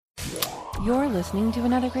You're listening to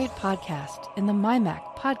another great podcast in the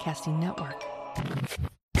MyMac Podcasting Network.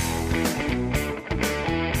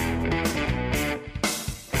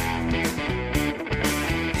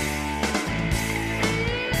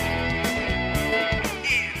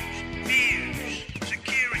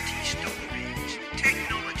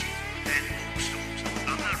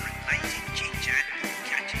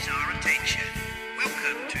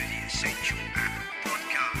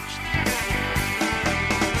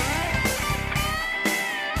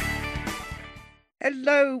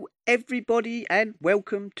 Hello, everybody, and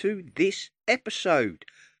welcome to this episode.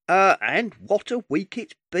 And what a week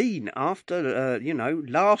it's been after,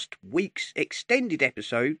 last week's extended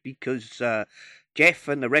episode because Jeff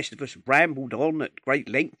and the rest of us rambled on at great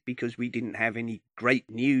length because we didn't have any great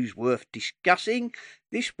news worth discussing.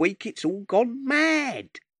 This week it's all gone mad.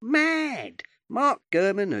 Mark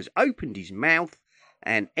Gurman has opened his mouth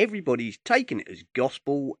and everybody's taken it as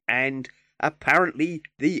gospel, and apparently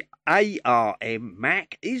the ARM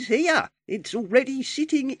Mac is here. It's already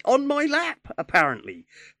sitting on my lap, apparently.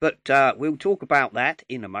 But we'll talk about that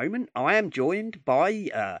in a moment. I am joined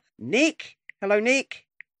by Nick. Hello, Nick.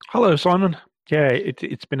 Hello, Simon. Yeah,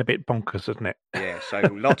 it's been a bit bonkers, hasn't it? Yeah, so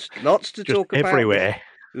lots to talk about. Everywhere.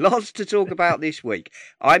 Lots to talk about this week.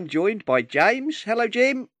 I'm joined by James. Hello,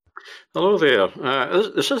 Jim. Hello there.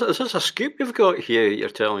 Is this a scoop you've got here you're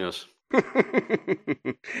telling us?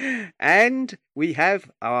 And we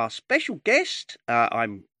have our special guest.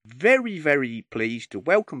 I'm very, very pleased to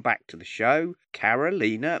welcome back to the show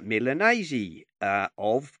Carolina Milanese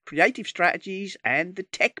of Creative Strategies and the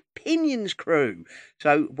Tech Pinions crew.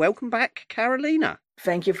 So welcome back, Carolina.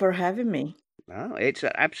 Thank you for having me. Oh, it's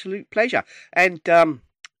an absolute pleasure. And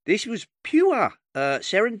this was pure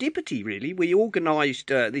serendipity, really. We organised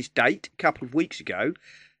this date a couple of weeks ago.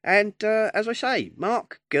 And as I say,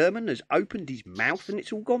 Mark Gurman has opened his mouth and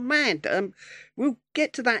it's all gone mad. We'll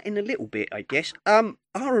get to that in a little bit, I guess. Our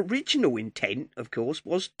original intent, of course,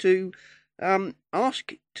 was to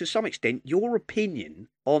ask, to some extent, your opinion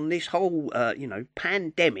on this whole,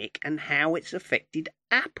 pandemic and how it's affected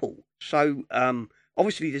Apple. So,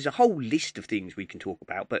 obviously, there's a whole list of things we can talk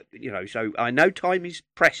about, but so I know time is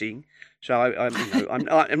pressing, so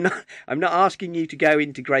I'm not asking you to go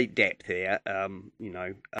into great depth here.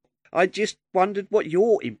 I just wondered what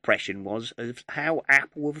your impression was of how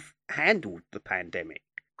Apple have handled the pandemic.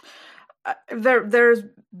 There's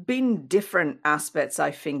been different aspects,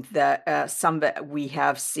 I think, that some that we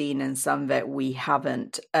have seen and some that we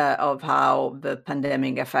haven't of how the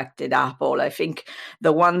pandemic affected Apple. I think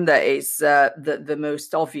the one that is the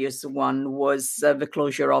most obvious one was the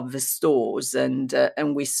closure of the stores, and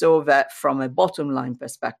we saw that from a bottom line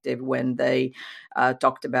perspective when they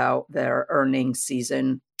talked about their earnings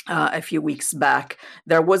season. A few weeks back,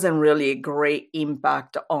 there wasn't really a great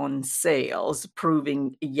impact on sales,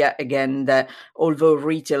 proving yet again that although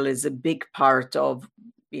retail is a big part of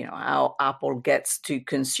how Apple gets to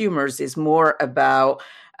consumers, is more about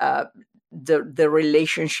the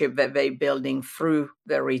relationship that they're building through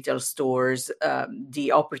the retail stores,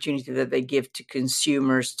 the opportunity that they give to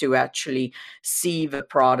consumers to actually see the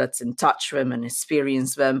products and touch them and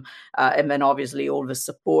experience them, and then obviously all the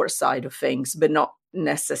support side of things, but not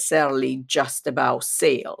necessarily just about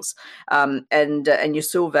sales. And you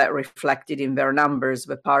saw that reflected in their numbers.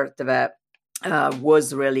 The part that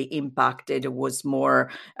was really impacted was more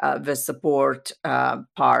the support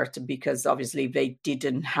part, because obviously they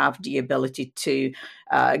didn't have the ability to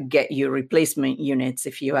get you replacement units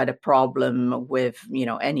if you had a problem with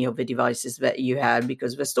any of the devices that you had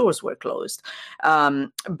because the stores were closed.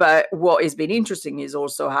 But what has been interesting is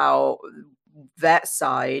also how that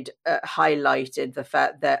side highlighted the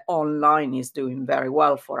fact that online is doing very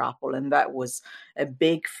well for Apple. And that was a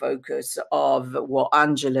big focus of what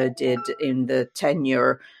Angela did in the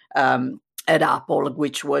tenure at Apple,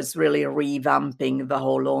 which was really revamping the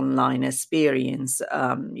whole online experience.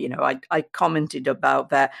 I commented about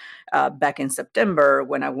that back in September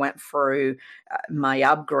when I went through my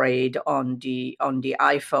upgrade on the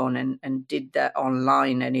iPhone and did that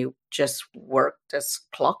online, and it just worked as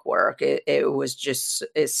clockwork.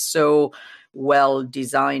 It's so well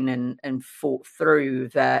designed and thought through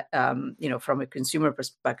that, from a consumer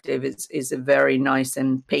perspective, is a very nice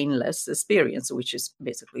and painless experience, which is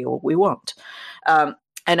basically all we want. And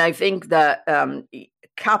I think that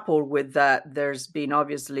coupled with that, there's been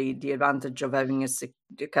obviously the advantage of having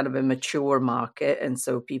a kind of a mature market. And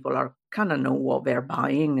so people are kind of know what they're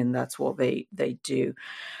buying, and that's what they do.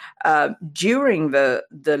 During the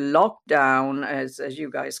lockdown, as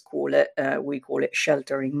you guys call it, we call it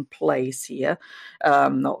shelter in place here.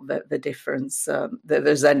 Not that the difference, that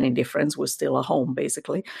there's any difference. We're still at home,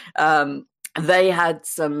 basically. they had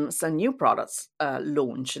some new products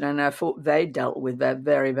launched, and I thought they dealt with that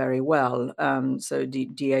very, very well. So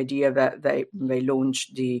the idea that they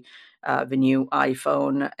launched the new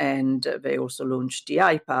iPhone, and they also launched the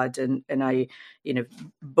iPad, and I,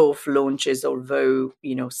 both launches, although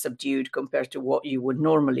subdued compared to what you would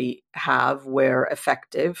normally have, were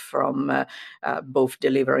effective from both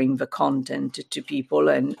delivering the content to people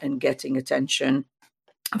and getting attention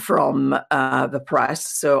from the press.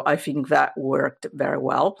 So I think that worked very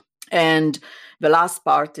well. And the last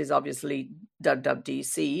part is obviously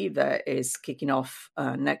WWDC that is kicking off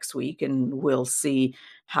next week, and we'll see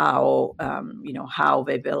how how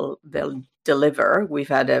they'll deliver. We've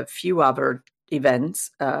had a few other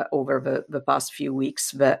events over the past few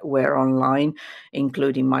weeks that were online,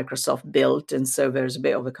 including Microsoft Build, and so there's a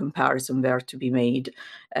bit of a comparison there to be made.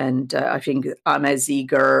 And I think I'm as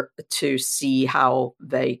eager to see how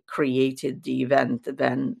they created the event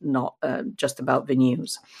than not just about the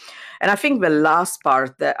news. And I think the last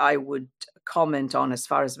part that I would comment on as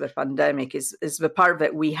far as the pandemic is the part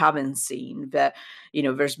that we haven't seen, that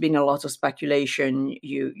there's been a lot of speculation.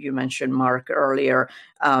 You mentioned, Mark, earlier.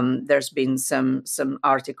 There's been some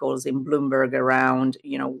articles in Bloomberg around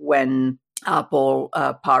when Apple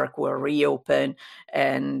Park will reopen,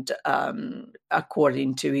 and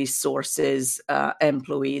according to his sources,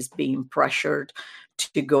 employees being pressured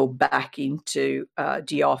to go back into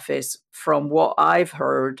the office. From what I've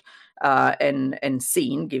heard and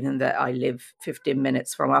seen, given that I live 15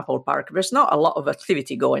 minutes from Apple Park, there's not a lot of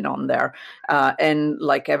activity going on there. And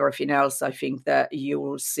like everything else, I think that you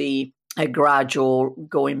will see a gradual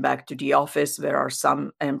going back to the office. There are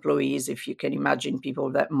some employees, if you can imagine,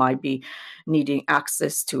 people that might be needing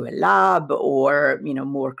access to a lab, or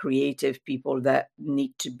more creative people that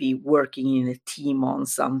need to be working in a team on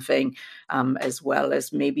something, as well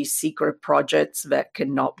as maybe secret projects that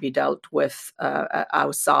cannot be dealt with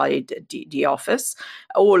outside the office.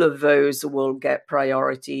 All of those will get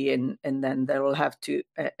priority, and then they will have to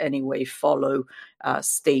anyway follow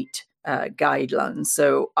state guidelines.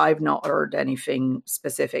 So I've not heard anything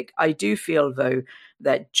specific. I do feel, though,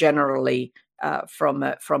 that generally from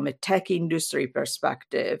a tech industry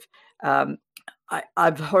perspective,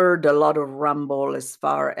 I've heard a lot of rumble as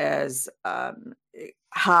far as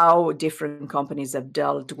how different companies have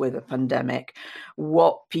dealt with the pandemic,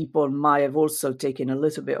 what people might have also taken a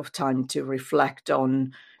little bit of time to reflect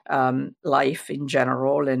on life in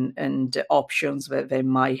general, and options that they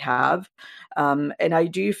might have. And I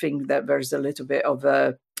do think that there's a little bit of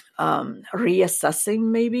a reassessing,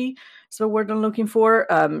 maybe, so word I'm looking for.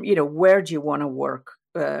 Where do you want to work?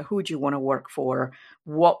 Who do you want to work for?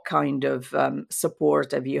 What kind of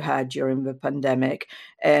support have you had during the pandemic?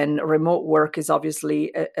 And remote work is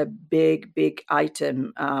obviously a big, big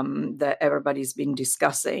item that everybody's been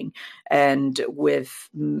discussing. And with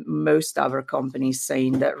most other companies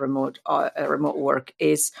saying that remote work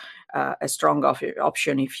is a strong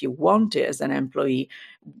option if you want it as an employee,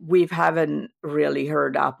 we haven't really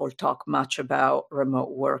heard Apple talk much about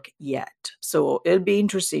remote work yet. So it'll be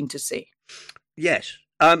interesting to see. Yes.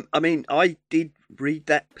 I did read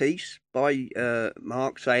that piece by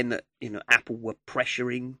Mark saying that, Apple were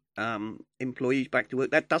pressuring employees back to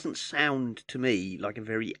work. That doesn't sound to me like a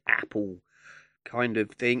very Apple kind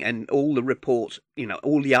of thing. And all the reports,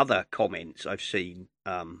 all the other comments I've seen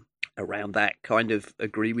around that kind of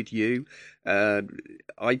agree with you.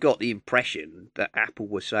 I got the impression that Apple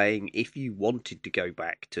was saying if you wanted to go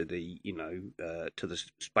back to the, to the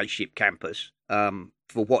spaceship campus,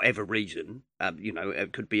 for whatever reason,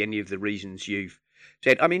 it could be any of the reasons you've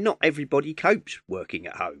said. I mean, not everybody copes working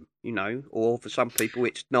at home, or for some people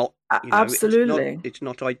it's not. Absolutely, it's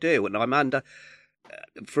not ideal. And I'm under,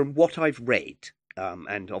 from what I've read,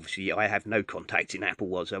 and obviously I have no contacts in Apple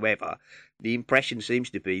whatsoever, the impression seems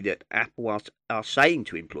to be that Apple are saying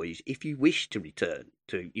to employees, if you wish to return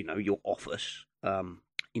to, your office,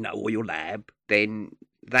 or your lab, then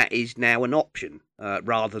that is now an option,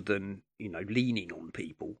 rather than, leaning on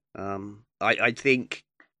people. I think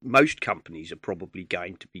most companies are probably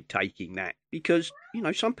going to be taking that because,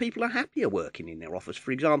 some people are happier working in their office.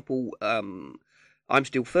 For example, I'm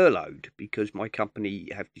still furloughed because my company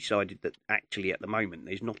have decided that actually at the moment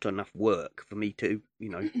there's not enough work for me to,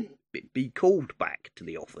 be called back to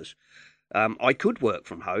the office. I could work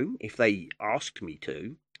from home if they asked me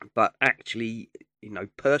to, but actually,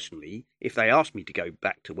 personally, if they ask me to go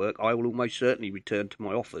back to work, I will almost certainly return to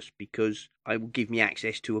my office because it will give me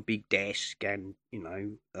access to a big desk and,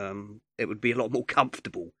 it would be a lot more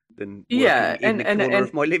comfortable than working in the corner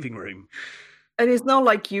of my living room. And it's not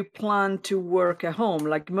like you plan to work at home.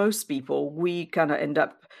 Like most people, we kind of end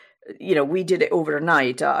up we did it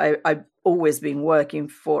overnight. I've always been working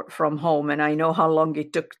from home, and I know how long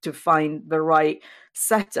it took to find the right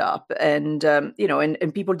setup, and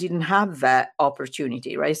and people didn't have that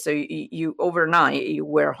opportunity, right? So you overnight you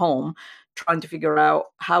were home trying to figure out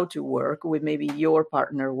how to work with maybe your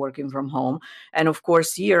partner working from home. And of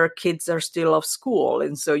course, here kids are still off school.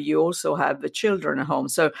 And so you also have the children at home.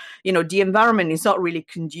 So, the environment is not really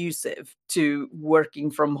conducive to working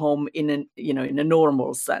from home in a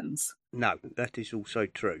normal sense. No, that is also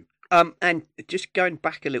true. And just going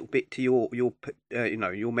back a little bit to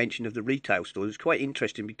your mention of the retail stores, it's quite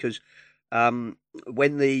interesting because when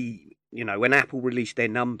Apple released their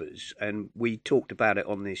numbers, and we talked about it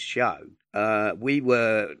on this show, we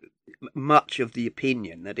were much of the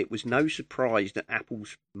opinion that it was no surprise that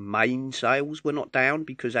Apple's main sales were not down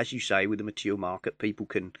because, as you say, with a mature market, people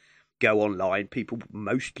can go online. People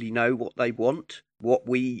mostly know what they want. What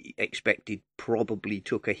we expected probably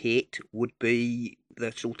took a hit would be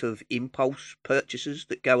the sort of impulse purchases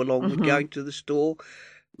that go along with going to the store.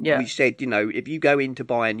 Yeah. We said, if you go in to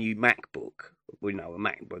buy a new MacBook, a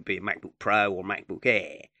MacBook, be a MacBook Pro or MacBook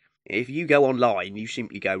Air, if you go online, you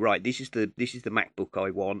simply go, right, this is the MacBook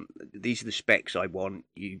I want. These are the specs I want.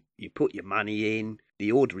 You put your money in,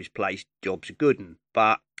 the order is placed, jobs are good.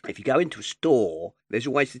 But if you go into a store, there's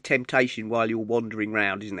always the temptation while you're wandering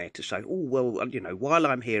around, isn't there, to say, oh, well, while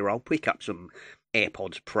I'm here, I'll pick up some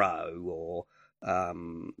AirPods Pro, or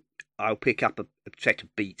I'll pick up a set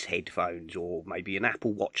of Beats headphones, or maybe an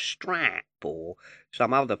Apple Watch strap, or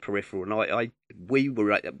some other peripheral. And we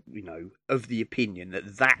were, of the opinion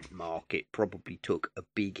that market probably took a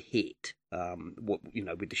big hit,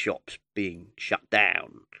 with the shops being shut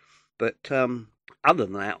down. But other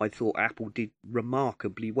than that, I thought Apple did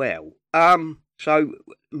remarkably well. So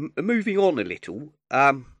moving on a little,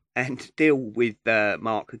 and still with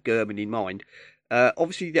Mark Gurman in mind,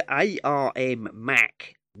 obviously the ARM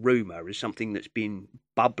Mac rumour is something that's been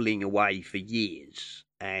bubbling away for years,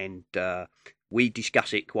 and we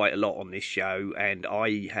discuss it quite a lot on this show, and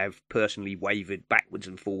I have personally wavered backwards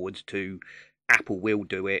and forwards to Apple will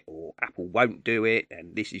do it or Apple won't do it,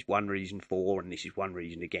 and this is one reason for and this is one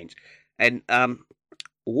reason against. And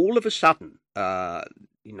all of a sudden,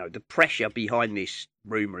 the pressure behind this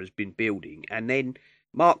rumour has been building, and then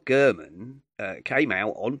Mark Gurman came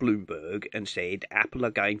out on Bloomberg and said Apple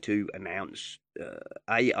are going to announce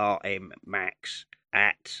ARM Macs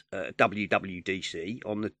at WWDC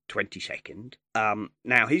on the 22nd.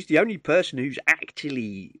 Now, he's the only person who's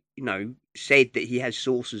actually, said that he has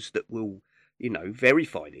sources that will,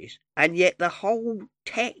 verify this. And yet the whole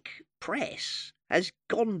tech press has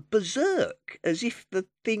gone berserk as if the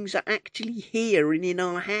things are actually here and in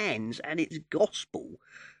our hands and it's gospel.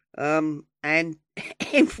 And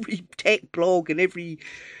every tech blog and every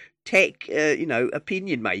tech,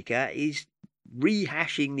 opinion maker is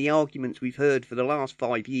rehashing the arguments we've heard for the last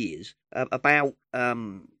 5 years about,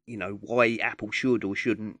 why Apple should or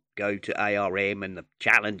shouldn't go to ARM and the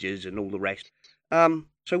challenges and all the rest.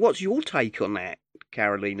 So what's your take on that,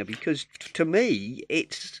 Carolina? Because to me,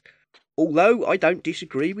 although I don't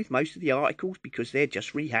disagree with most of the articles because they're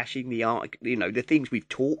just rehashing the things we've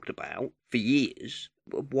talked about for years.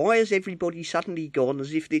 Why has everybody suddenly gone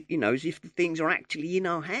as if the things are actually in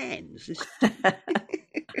our hands?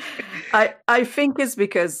 I think it's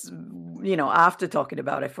because, after talking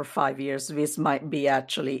about it for 5 years, this might be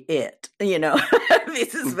actually it.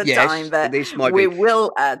 This is the time that we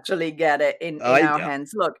will actually get it in our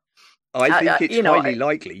hands. Look, I think it's highly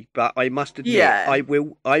likely, but I must admit, I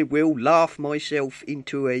will laugh myself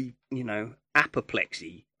into a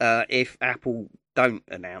apoplexy if Apple don't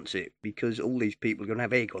announce it, because all these people are going to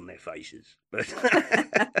have egg on their faces. But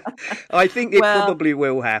I think it probably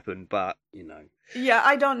will happen, but Yeah,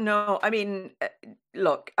 I don't know. I mean,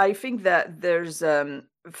 look, I think that there's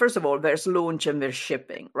first of all, there's launch and there's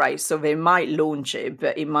shipping, right? So they might launch it,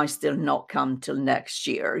 but it might still not come till next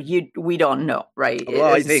year. We don't know, right?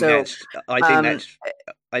 Well, I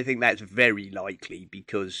think that's very likely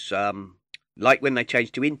because, like when they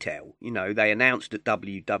changed to Intel, they announced at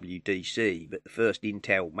WWDC that the first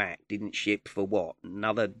Intel Mac didn't ship for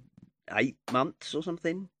another 8 months or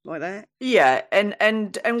something like that. Yeah, and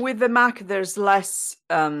with the Mac, there's less,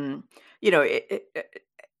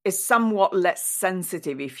 it's somewhat less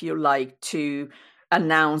sensitive, if you like, to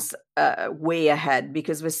announce way ahead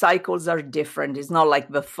because the cycles are different. It's not like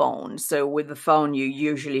the phone. So with the phone, you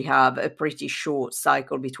usually have a pretty short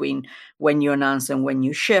cycle between when you announce and when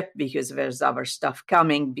you ship because there's other stuff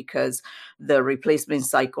coming, because the replacement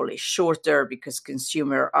cycle is shorter, because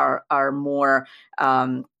consumer are more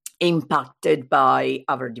impacted by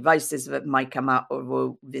other devices that might come out,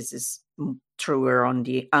 although this is truer on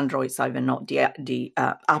the Android side and not the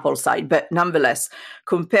Apple side. But nonetheless,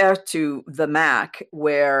 compared to the Mac,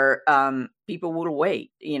 where people will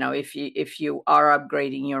wait, if you are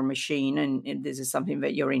upgrading your machine and this is something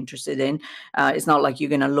that you're interested in, it's not like you're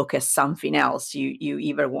going to look at something else. You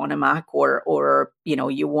either want a Mac or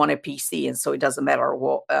you want a PC, and so it doesn't matter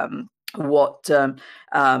what a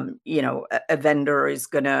vendor is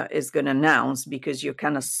gonna announce, because you're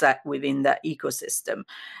kind of set within that ecosystem.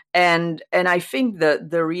 And I think that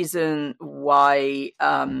the reason why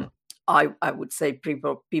I would say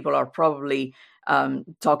people are probably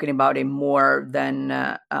talking about it more than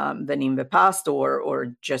in the past,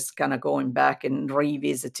 or just kind of going back and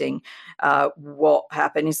revisiting what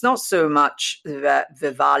happened. It's not so much that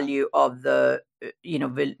the value of the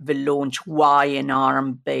launch, why an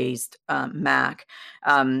ARM-based Mac.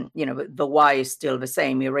 The why is still the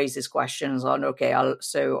same. It raises questions on,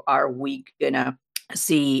 so are we gonna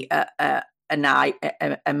see a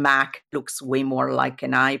Mac looks way more like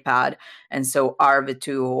an iPad, and so are the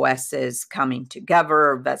two OSs coming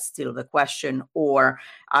together? That's still the question. Or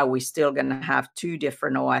are we still going to have two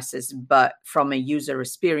different OSs, but from a user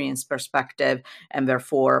experience perspective, and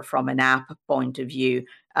therefore from an app point of view,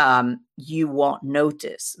 you won't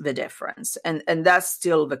notice the difference? And that's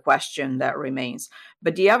still the question that remains.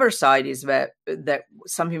 But the other side is that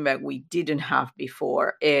something that we didn't have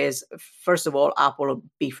before is, first of all, Apple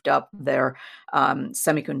beefed up their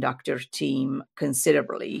semiconductor team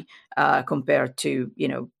considerably compared to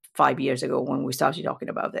 5 years ago when we started talking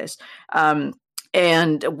about this.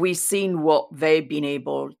 And we've seen what they've been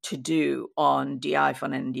able to do on the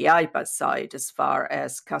iPhone and the iPad side as far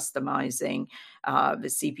as customizing the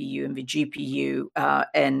CPU and the GPU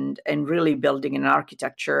and really building an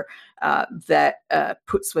architecture that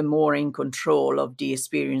puts them more in control of the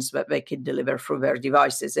experience that they can deliver through their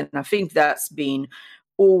devices. And I think that's been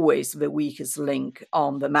always the weakest link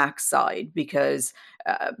on the Mac side, because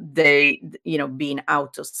they, being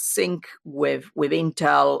out of sync with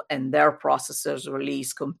Intel and their processors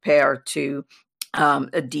release compared to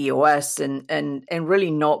a DOS, and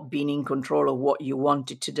really not being in control of what you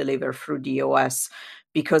wanted to deliver through DOS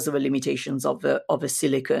because of the limitations of the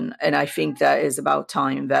silicon. And I think that is about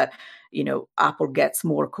time that Apple gets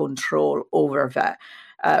more control over that.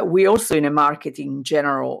 We also in a market in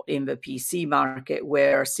general, in the PC market,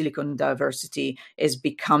 where silicon diversity is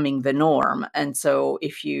becoming the norm. And so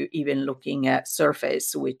if you even looking at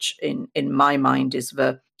Surface, which in my mind is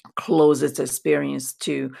the closest experience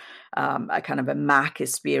to a kind of a Mac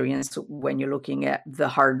experience when you're looking at the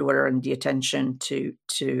hardware and the attention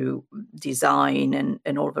to design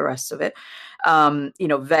and all the rest of it.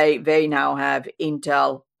 They now have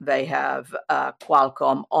Intel, they have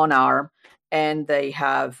Qualcomm on ARM, and they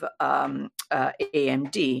have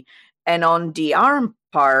AMD. And on the ARM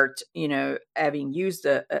part, having used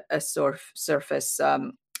a Surface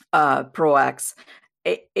Pro X,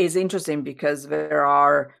 it is interesting because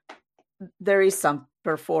there is some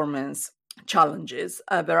performance challenges.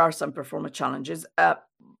 There are some performance challenges,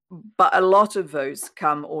 but a lot of those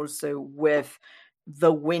come also with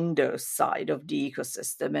the Windows side of the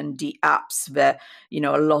ecosystem and the apps that a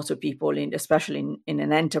lot of people, especially in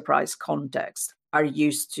an enterprise context, are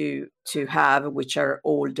used to have, which are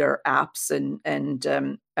older apps and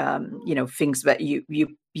things that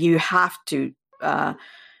you have to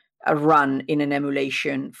run in an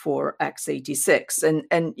emulation for x86,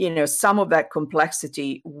 and some of that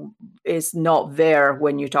complexity is not there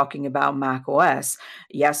when you're talking about Mac OS.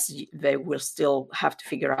 Yes, they will still have to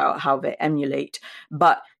figure out how they emulate,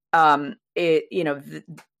 but it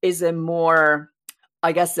is a more,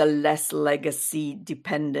 I guess, a less legacy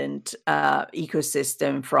dependent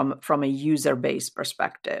ecosystem from a user base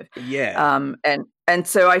perspective. Yeah. And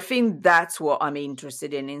so I think that's what I'm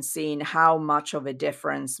interested in seeing how much of a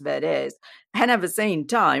difference that is. And at the same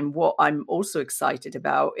time, what I'm also excited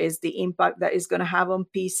about is the impact that is going to have on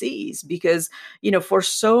PCs, because, for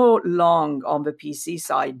so long on the PC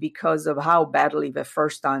side, because of how badly the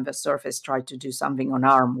first time the Surface tried to do something on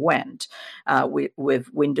ARM went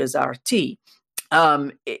with Windows RT.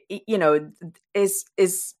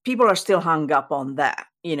 Is people are still hung up on that,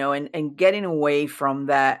 and getting away from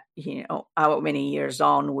that, how many years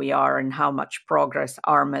on we are and how much progress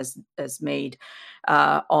ARM has made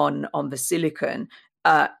on the silicon.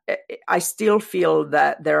 I still feel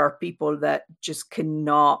that there are people that just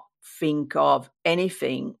cannot think of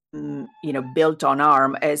anything, built on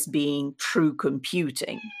ARM as being true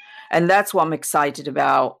computing. And that's what I'm excited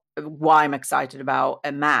about. Why I'm excited about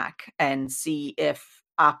a Mac, and see if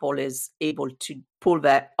Apple is able to pull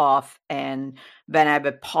that off and then have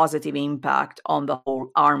a positive impact on the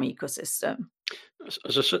whole ARM ecosystem.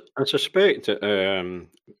 I suspect that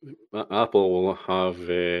Apple will have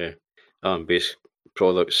ARM-based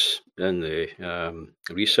products in the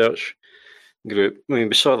research group. I mean,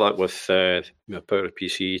 we saw that with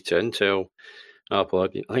PowerPC to Intel. Apple, I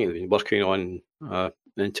think they've been working on an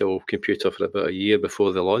Intel computer for about a year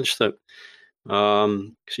before they launched it.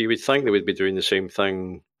 So you would think they would be doing the same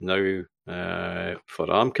thing now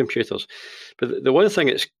for ARM computers. But the one thing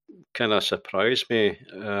that's kind of surprised me,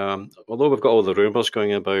 although we've got all the rumours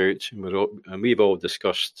going about, and we've all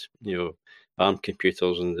discussed, ARM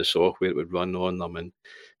computers and the software that would run on them and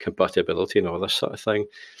compatibility and all this sort of thing.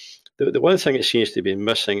 The one thing that seems to be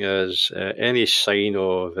missing is any sign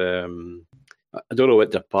of, I don't know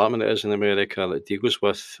what department it is in America that deals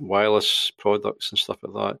with wireless products and stuff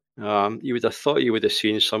like that. You would have thought you would have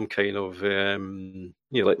seen some kind of,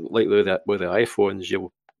 like with the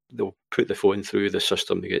iPhones, they'll put the phone through the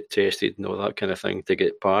system to get tested and all that kind of thing to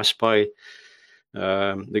get passed by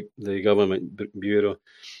the government bureau.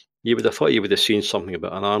 You would have thought you would have seen something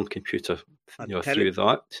about an ARM computer through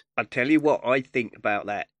that. I'll tell you what I think about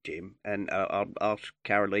that, Jim, and I'll ask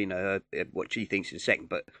Carolina what she thinks in a second.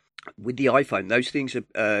 But with the iPhone, those things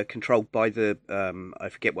are controlled by the, I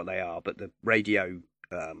forget what they are, but the radio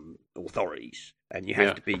authorities. And you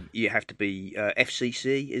have to be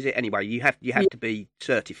FCC, is it? Anyway, you have to be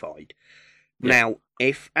certified. Yeah. Now,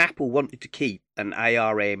 if Apple wanted to keep an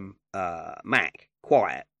ARM Mac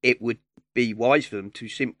quiet, it would be wise for them to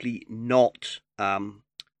simply not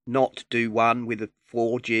do one with a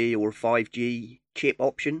 4G or a 5G chip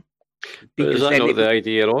option. But is that not the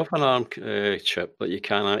idea of an ARM chip, that you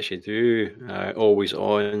can actually do always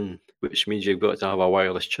on, which means you've got to have a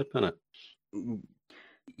wireless chip in it?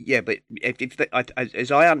 Yeah, but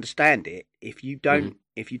as I understand it, if you don't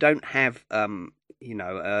have a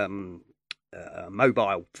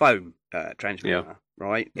mobile phone transmitter,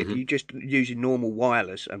 right? If you just using normal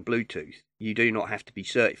wireless and Bluetooth, you do not have to be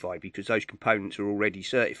certified because those components are already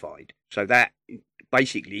certified. So that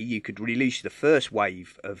basically you could release the first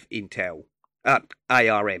wave of Intel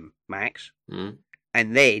ARM Macs,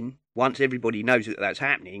 and then once everybody knows that that's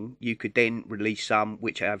happening, you could then release some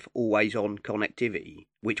which have always-on connectivity,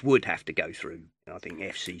 which would have to go through, I think,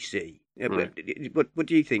 FCC. Right. What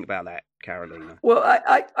do you think about that, Carolina? Well,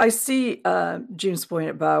 I see Jim's point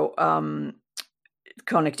about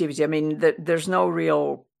connectivity. I mean, there's no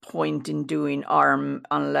real point in doing ARM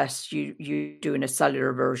unless you're doing a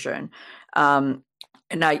cellular version. And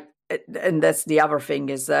that's the other thing,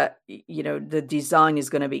 is that, the design is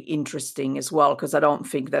going to be interesting as well, because I don't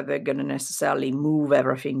think that they're going to necessarily move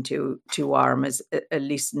everything to ARM, at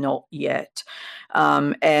least not yet.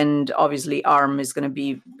 And obviously ARM is going to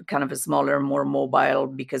be kind of a smaller, more mobile,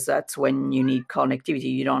 because that's when you need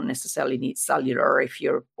connectivity. You don't necessarily need cellular if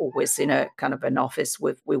you're always in a kind of an office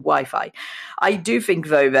with Wi-Fi. I do think,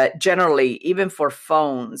 though, that generally, even for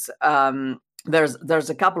phones, there's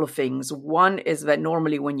a couple of things. One is that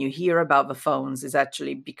normally when you hear about the phones is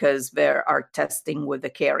actually because they are testing with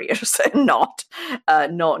the carriers and not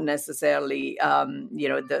necessarily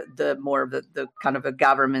the more of the kind of a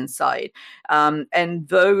government side. And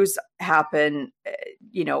those happen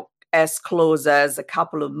as close as a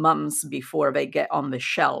couple of months before they get on the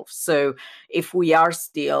shelf. So if we are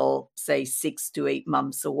still, say, 6 to 8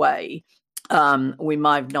 months away, we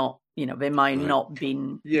might not. They might not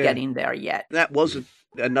been getting there yet. That was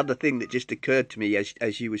another thing that just occurred to me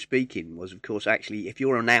as you were speaking, was, of course, actually, if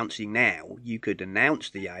you're announcing now, you could announce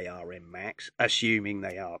the ARM Macs, assuming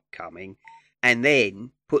they are coming, and then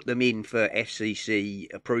put them in for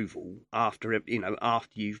FCC approval after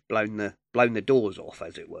you've blown the doors off,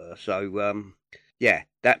 as it were. So,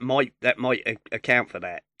 that might account for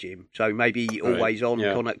that, Jim. So maybe always-on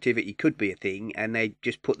connectivity could be a thing, and they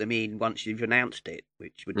just put them in once you've announced it,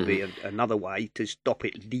 which would be another way to stop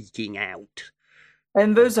it leaking out.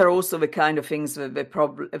 And those are also the kind of things that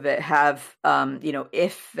they have,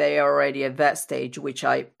 if they are already at that stage, which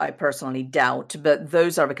I personally doubt, but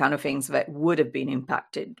those are the kind of things that would have been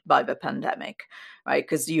impacted by the pandemic, right?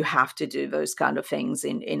 Because you have to do those kind of things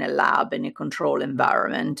in a lab, in a control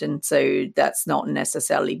environment. And so that's not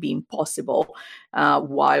necessarily been possible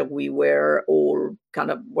while we were all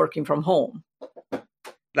kind of working from home.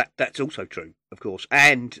 That's also true, of course.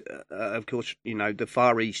 And, of course, the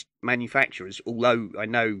Far East manufacturers, although I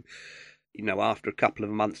know, after a couple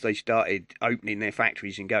of months they started opening their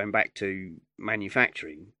factories and going back to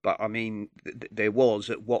manufacturing. But, I mean, there was,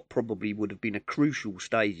 at what probably would have been a crucial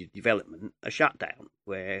stage of development, a shutdown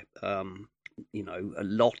where, a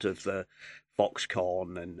lot of the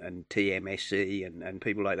Foxconn and TMSC and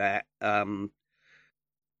people like that,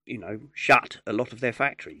 shut a lot of their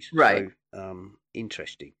factories. Right. So,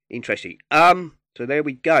 interesting. So there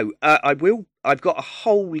we go. I've got a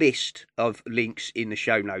whole list of links in the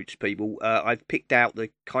show notes, people. I've picked out the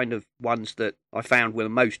kind of ones that I found were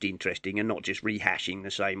most interesting and not just rehashing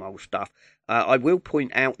the same old stuff. I will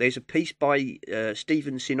point out there's a piece by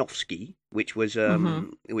Stephen Sinofsky, which was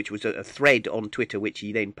a thread on Twitter, which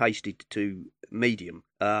he then pasted to Medium.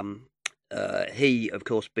 He, of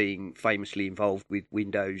course, being famously involved with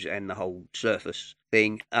Windows and the whole Surface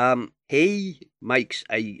thing, he makes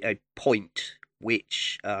a point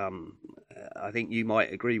which I think you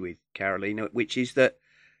might agree with, Carolina, which is that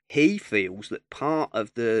he feels that part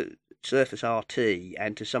of the Surface RT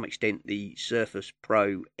and to some extent the Surface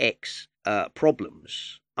Pro X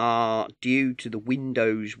problems are due to the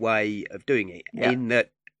Windows way of doing it, in that,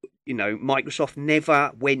 Microsoft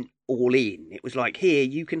never went all in. It was like, here,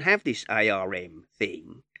 you can have this ARM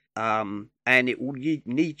thing, and it will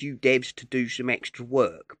need you devs to do some extra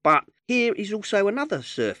work. But here is also another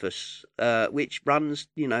Surface, which runs,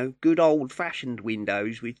 good old-fashioned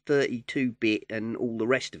Windows with 32-bit and all the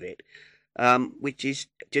rest of it, which is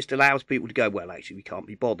just allows people to go, well, actually, we can't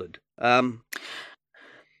be bothered.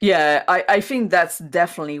 Yeah, I think that's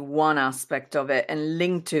definitely one aspect of it, and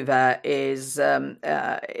linked to that is the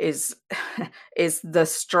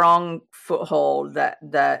strong foothold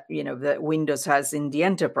that Windows has in the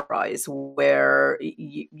enterprise, where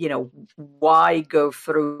why go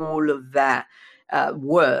through all of that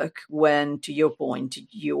work when, to your point,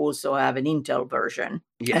 you also have an Intel version.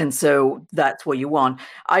 Yeah. And so that's what you want.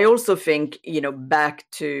 I also think, back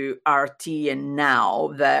to RT and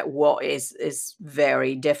now, that what is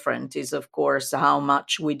very different is, of course, how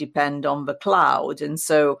much we depend on the cloud. And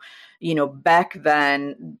so, back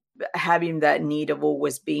then, having that need of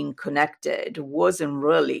always being connected wasn't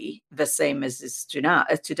really the same as is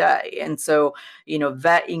today. And so,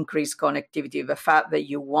 that increased connectivity, the fact that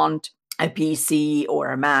you want a PC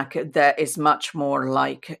or a Mac that is much more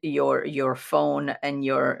like your phone and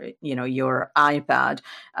your iPad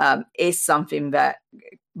is something that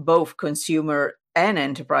both consumer and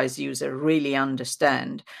enterprise user really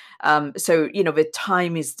understand. So, the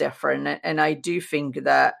time is different. And I do think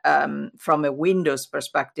that from a Windows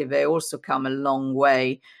perspective, they also come a long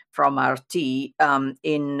way from RT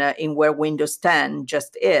in where Windows 10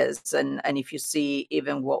 just is. And if you see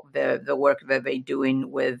even what the work that they're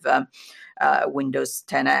doing with Windows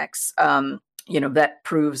 10X, that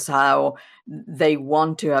proves how they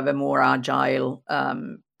want to have a more agile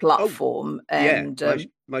platform.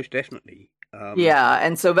 Most definitely.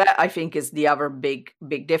 And so that, I think, is the other big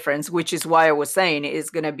difference, which is why I was saying it is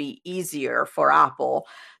going to be easier for Apple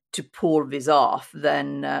to pull this off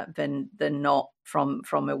than not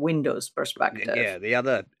from a Windows perspective. Yeah, the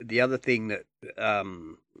other thing that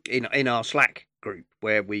in our Slack group,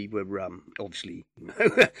 where we were obviously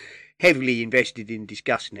heavily invested in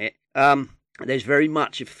discussing it, there's very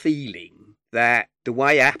much a feeling that the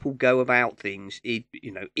way Apple go about things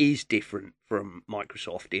is different from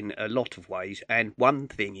Microsoft in a lot of ways. And one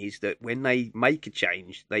thing is that when they make a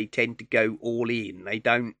change, they tend to go all in. They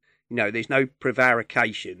don't, there's no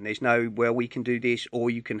prevarication. There's no, well, we can do this or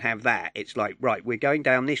you can have that. It's like, right, we're going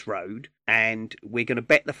down this road and we're going to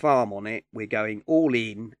bet the farm on it. We're going all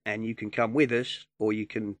in and you can come with us or you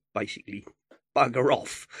can basically bugger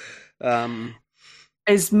off.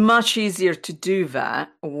 It's much easier to do that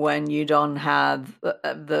when you don't have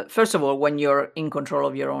first of all, when you're in control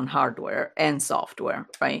of your own hardware and software,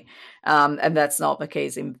 right? And that's not the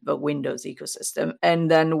case in the Windows ecosystem. And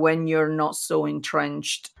then when you're not so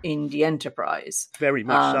entrenched in the enterprise. Very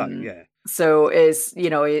much so, yeah. So it's,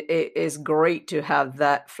 it is great to have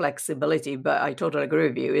that flexibility, but I totally agree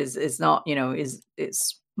with you. It's not,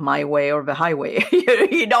 it's my way or the highway.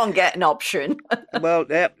 You don't get an option. Well,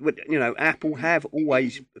 Apple have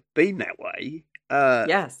always been that way.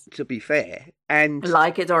 Yes. To be fair, and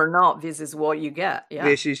like it or not, this is what you get. Yeah.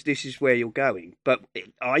 This is where you're going. But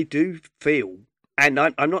I do feel, and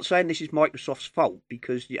I'm not saying this is Microsoft's fault,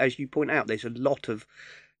 because as you point out, there's a lot of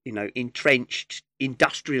entrenched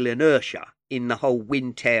industrial inertia in the whole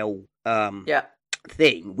Wintel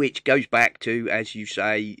thing, which goes back to, as you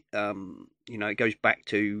say, it goes back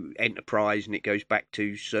to enterprise, and it goes back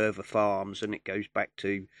to server farms, and it goes back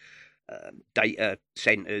to data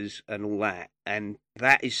centers and all that. And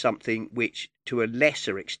that is something which, to a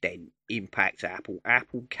lesser extent, impacts Apple.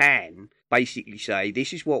 Apple can basically say,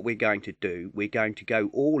 this is what we're going to do. We're going to go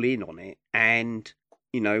all in on it. And,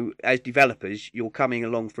 as developers, you're coming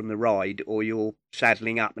along from the ride or you're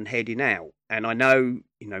saddling up and heading out. And I know,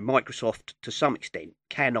 Microsoft, to some extent,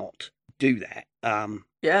 cannot do that.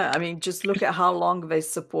 Yeah, I mean, just look at how long they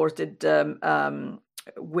supported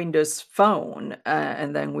Windows Phone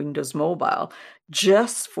and then Windows Mobile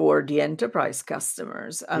just for the enterprise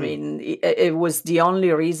customers. I mean, it was the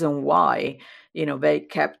only reason why, they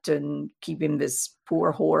kept keeping this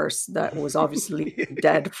poor horse that was obviously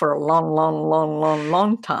dead for a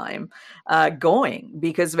long time going,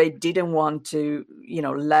 because they didn't want to,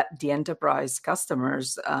 let the enterprise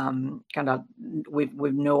customers kind of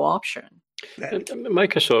with no option. And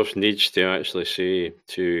Microsoft needs to actually say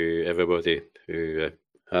to everybody who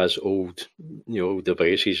has old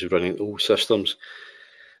devices running old systems,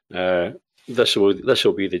 this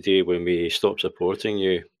will be the day when we stop supporting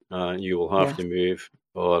you, and you will have to move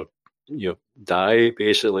or die,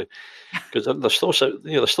 basically, because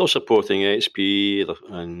they're still supporting XP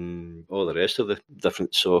and all the rest of the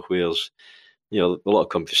different softwares. A lot of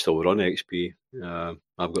companies still run XP.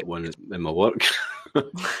 I've got one in my work.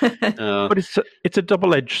 But it's a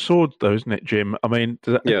double-edged sword, though, isn't it, Jim? I mean,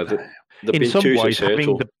 in some ways,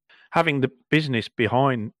 having the business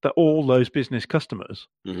behind all those business customers,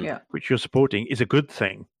 which you're supporting, is a good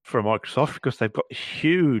thing for Microsoft, because they've got a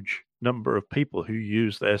huge number of people who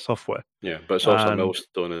use their software. Yeah, but it's also a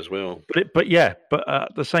milestone as well. But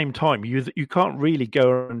at the same time, you can't really go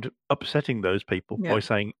around upsetting those people by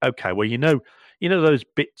saying, okay, well, those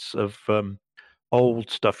bits of old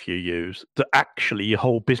stuff you use that actually your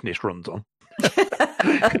whole business runs on.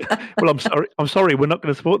 Well, I'm sorry, we're not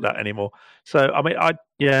going to support that anymore. So, I mean,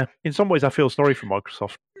 in some ways, I feel sorry for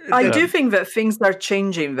Microsoft. I do think that things are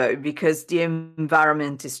changing, though, because the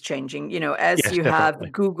environment is changing. As you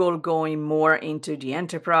have Google going more into the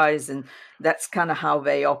enterprise, and that's kind of how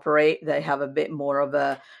they operate. They have a bit more of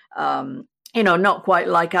a not quite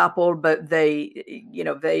like Apple, but they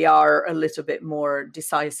are a little bit more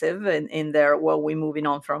decisive in their, well, we're moving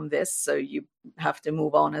on from this, so you have to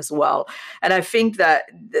move on as well. And I think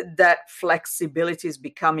that flexibility is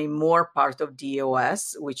becoming more part of the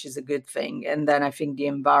OS, which is a good thing. And then I think the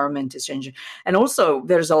environment is changing. And also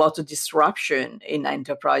there's a lot of disruption in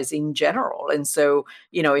enterprise in general. And so,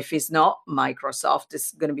 if it's not Microsoft,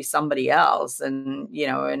 it's going to be somebody else. And,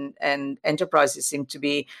 and enterprises seem to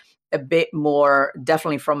be a bit more,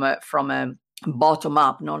 definitely from a bottom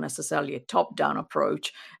up, not necessarily a top down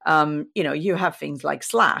approach. You have things like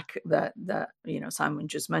Slack that Simon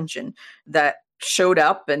just mentioned that showed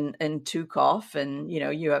up and took off, and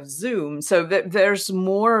you have Zoom. So there's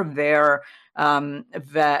more there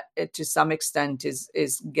that to some extent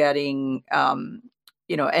is getting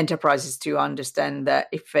enterprises to understand that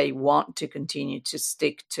if they want to continue to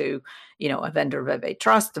stick to, a vendor that they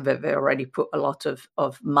trust, that they already put a lot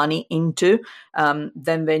of money into,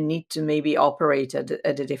 then they need to maybe operate at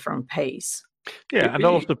a different pace. Yeah, and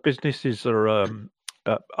a lot of businesses are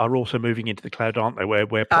also moving into the cloud, aren't they?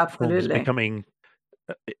 Where platforms are becoming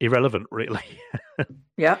irrelevant, really.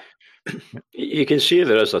 Yeah. You can see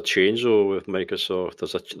there is a change though with Microsoft.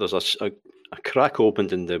 There's a crack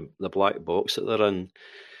opened in the black box that they're in,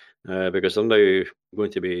 because they're now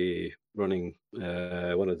going to be running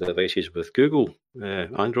one of the devices with Google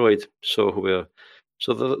Android software.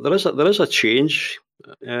 So there is a change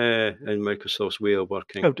in Microsoft's way of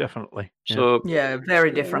working. Oh, definitely. Yeah. So very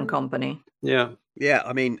different company. Yeah.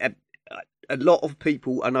 I mean, a lot of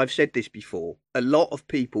people, and I've said this before, a lot of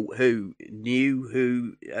people who knew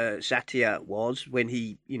who Satya was when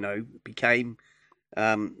he, became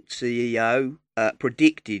CEO,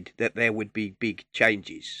 predicted that there would be big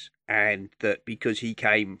changes, and that because he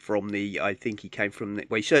came from he certainly came from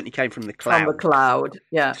the cloud. From the cloud,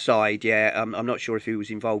 side, I'm not sure if he was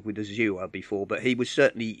involved with Azure before, but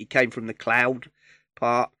he came from the cloud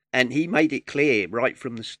part. And he made it clear right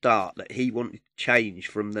from the start that he wanted to change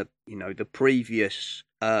from the previous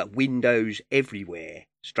Windows everywhere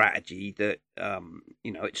strategy that,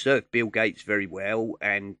 it served Bill Gates very well,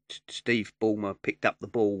 and Steve Ballmer picked up the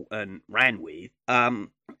ball and ran with. I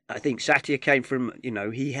think Satya came from,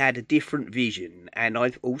 he had a different vision, and I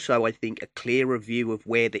think a clearer view of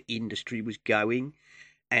where the industry was going.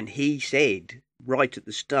 And he said right at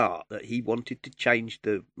the start that he wanted to change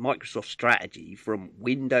the Microsoft strategy from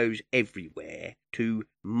Windows everywhere to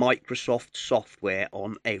Microsoft software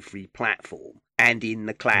on every platform and in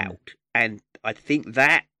the cloud. And I think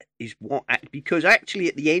that is because actually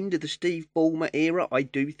at the end of the Steve Ballmer era, I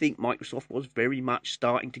do think Microsoft was very much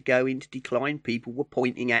starting to go into decline. People were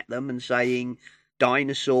pointing at them and saying,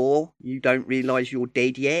 "Dinosaur, you don't realise you're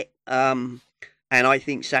dead yet." And I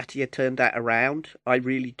think Satya turned that around. I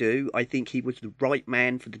really do. I think he was the right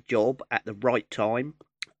man for the job at the right time.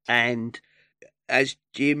 And as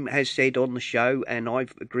Jim has said on the show, and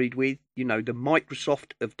I've agreed with, the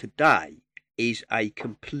Microsoft of today is a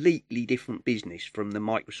completely different business from the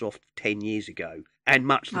Microsoft 10 years ago, and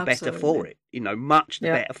much the better for it. Much the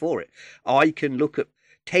better for it. I can look at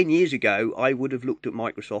 10 years ago, I would have looked at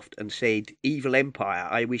Microsoft and said, evil empire,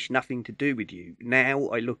 I wish nothing to do with you. Now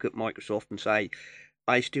I look at Microsoft and say,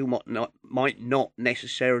 I still might not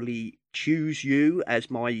necessarily choose you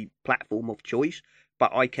as my platform of choice,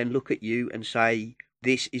 but I can look at you and say,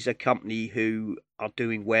 this is a company who are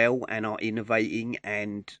doing well and are innovating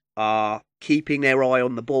and are keeping their eye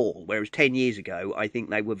on the ball. Whereas 10 years ago, I think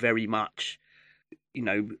they were very much,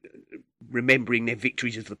 remembering their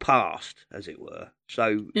victories of the past, as it were.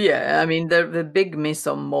 So yeah, I mean, the big miss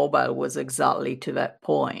on mobile was exactly to that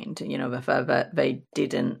point. The fact that they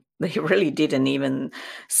really didn't even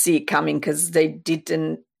see it coming, because they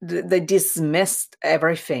dismissed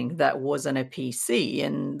everything that wasn't a PC,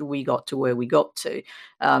 and we got to where we got to.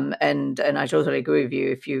 And I totally agree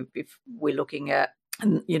with you. If we're looking at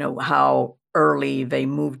how early they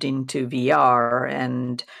moved into VR,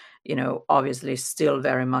 and obviously still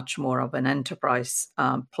very much more of an enterprise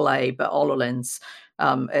play, but HoloLens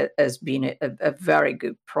has been a very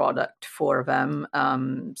good product for them,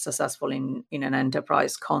 successful in an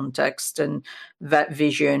enterprise context, and that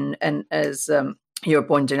vision, and as you're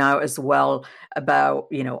pointing out as well about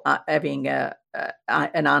having an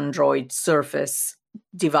Android Surface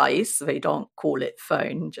device. They don't call it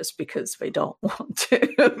phone just because they don't want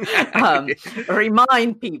to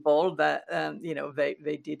remind people that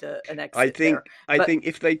they did an exit. I think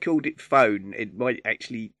if they called it phone, it might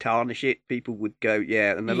actually tarnish it. People would go,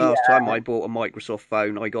 yeah. And the last time I bought a Microsoft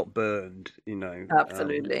phone, I got burned.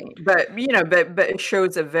 Absolutely, but it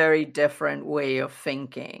shows a very different way of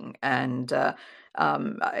thinking, and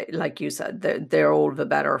like you said, they're all the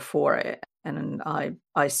better for it. And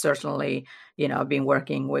I certainly, I've been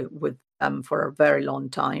working with them for a very long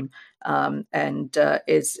time, and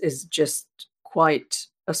is just quite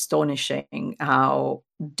astonishing how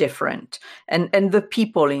different, and the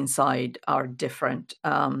people inside are different.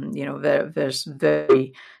 There's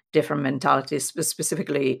very different mentalities,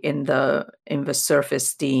 specifically in the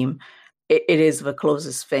Surface team. It is the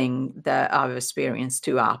closest thing that I've experienced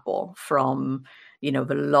to Apple, from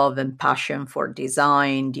the love and passion for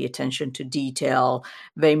design, the attention to detail.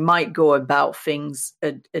 They might go about things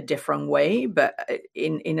a different way, but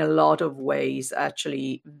in a lot of ways,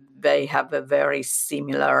 actually, they have a very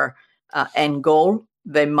similar end goal.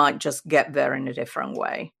 They might just get there in a different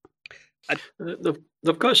way.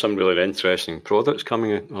 They've got some really interesting products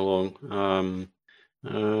coming along.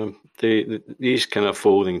 These kind of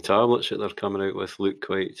folding tablets that they're coming out with look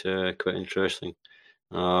quite interesting.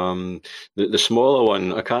 The smaller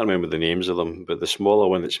one, I can't remember the names of them, but the smaller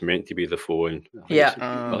one that's meant to be the phone.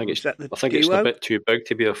 I think it's a bit too big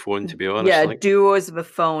to be a phone, to be honest. Yeah, Duo is the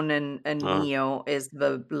phone, and Neo is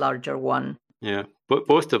the larger one. Yeah, but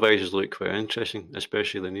both devices look quite interesting,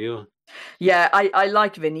 especially the Neo. Yeah, I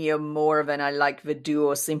like the Neo more than I like the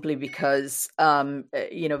Duo, simply because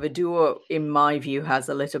the Duo, in my view, has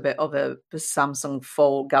a little bit of a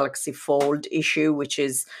Samsung Galaxy Fold issue, which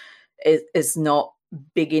is not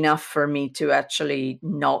big enough for me to actually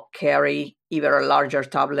not carry either a larger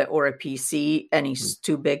tablet or a PC, and it's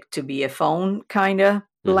too big to be a phone kind of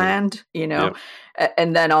land, Yep.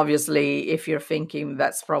 And then obviously, if you're thinking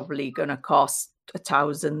that's probably going to cost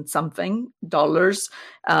 $1,000-something,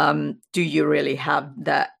 do you really have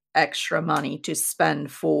that extra money to spend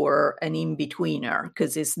for an in-betweener?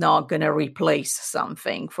 Because it's not going to replace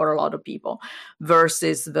something for a lot of people,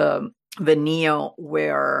 versus the Neo,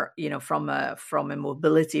 where from a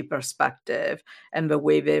mobility perspective, and the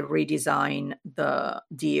way they redesign the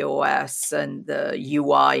DOS and the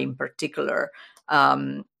UI in particular,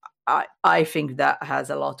 I think that has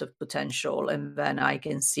a lot of potential. And then I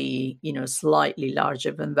can see slightly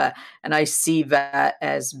larger than that, and I see that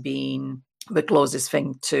as being the closest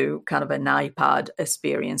thing to kind of an iPad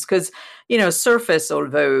experience. Because Surface,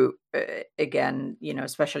 although again,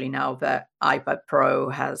 especially now that iPad Pro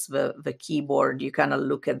has the keyboard, you kind of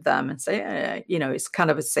look at them and say, it's kind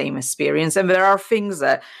of the same experience. And there are things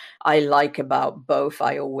that I like about both.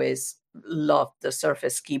 I always loved the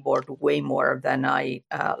Surface keyboard way more than I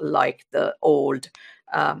like the old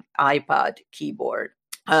iPad keyboard.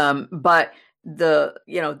 But the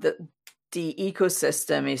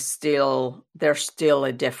ecosystem is there's still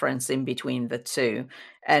a difference in between the two.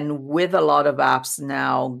 And with a lot of apps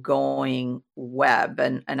now going web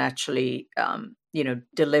and actually,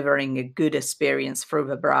 delivering a good experience through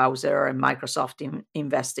the browser, and Microsoft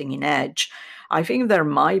investing in Edge, I think there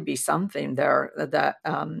might be something there that,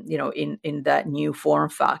 in that new form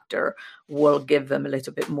factor will give them a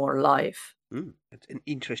little bit more life. That's an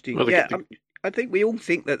interesting. Well, think we all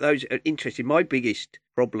think that those are interesting. My biggest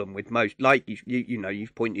problem with most, like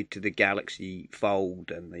you've pointed to the Galaxy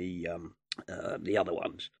Fold and the other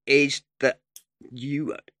ones, is that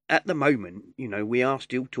at the moment, we are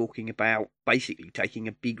still talking about basically taking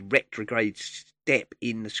a big retrograde step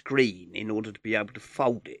in the screen in order to be able to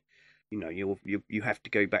fold it. You have to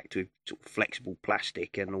go back to sort of flexible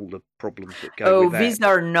plastic and all the problems that go with that. These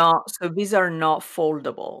are not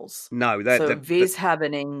foldables. No, these have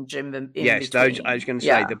an hinge in yes, between. those. I was going to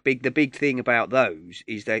say the big thing about those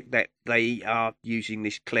is that they are using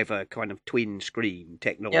this clever kind of twin screen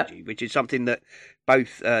technology, which is something that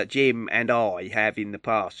both Jim and I have in the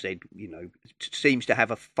past said, seems to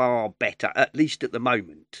have a far better, at least at the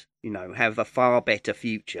moment, have a far better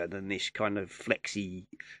future than this kind of flexi.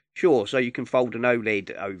 Sure, so you can fold an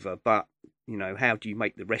OLED over, but how do you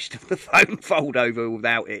make the rest of the phone fold over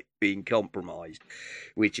without it being compromised?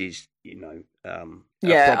 Which is, a problem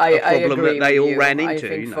that they all ran into.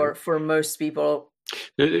 I think for most people,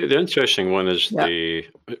 the interesting one is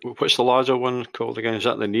what's the larger one called again? Is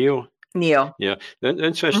that the Neo? Neo. Yeah. The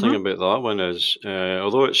interesting thing about that one is,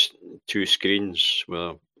 although it's two screens with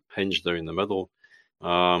a hinge down the middle,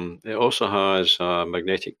 it also has a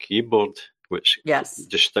magnetic keyboard, which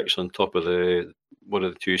just sticks on top of one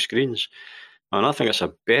of the two screens. And I think it's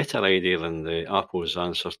a better idea than the Apple's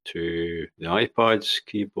answer to the iPad's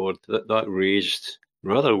keyboard. That raised,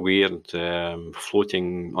 rather weird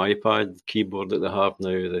floating iPad keyboard that they have now,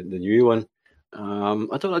 the new one.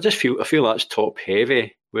 I don't know. I feel that's top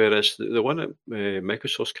heavy, whereas the one that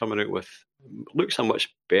Microsoft's coming out with looks a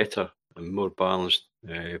much better and more balanced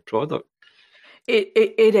product.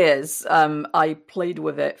 It is. I played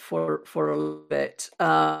with it for a little bit.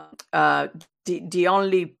 The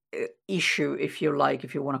only issue, if you want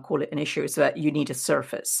to call it an issue, is that you need a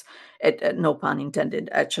surface. No pun intended.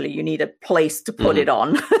 Actually, you need a place to put it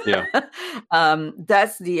on. Yeah.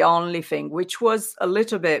 That's the only thing, which was a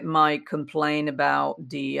little bit my complaint about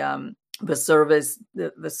the Surface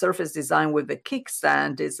design with the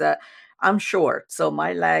kickstand, is that I'm short, so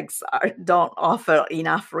my legs don't offer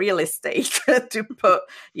enough real estate to put,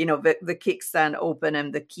 the kickstand open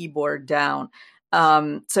and the keyboard down.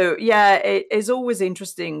 It is always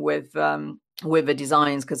interesting with the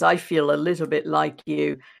designs, because I feel a little bit like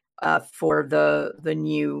you for the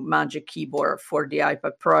new Magic Keyboard for the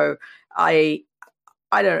iPad Pro. I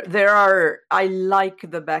like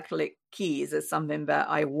the backlit keys is something that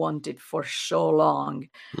I wanted for so long.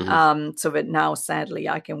 So that now, sadly,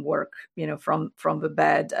 I can work, from the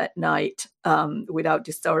bed at night without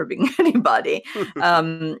disturbing anybody.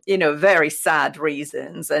 Very sad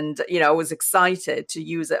reasons. And, I was excited to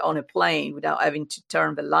use it on a plane without having to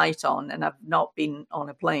turn the light on. And I've not been on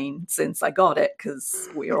a plane since I got it, because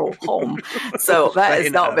we're all home. So that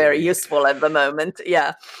is not very useful at the moment.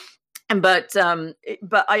 Yeah. But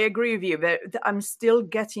I agree with you that I'm still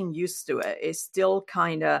getting used to it. It's still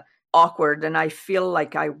kind of awkward, and I feel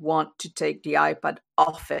like I want to take the iPad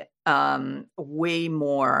off it way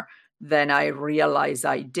more than I realized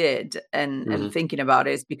I did. And thinking about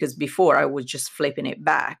it is because before I was just flipping it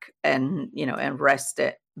back and rest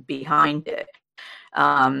it behind it.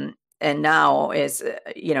 And now is,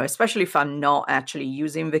 especially if I'm not actually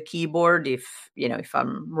using the keyboard, if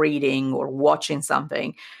I'm reading or watching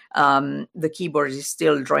something, the keyboard is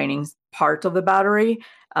still draining part of the battery.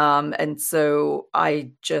 And so I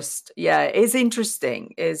just, it's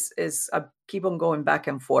interesting. I keep on going back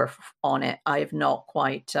and forth on it. I have not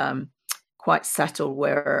quite settled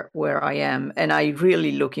where I am. And I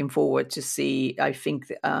really looking forward to see, I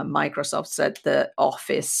think Microsoft said the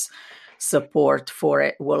Office support for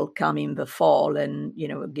it will come in the fall, and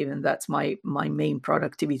given that's my main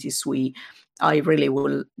productivity suite, I really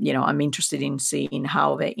will, I'm interested in seeing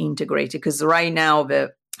how they integrate it, because right now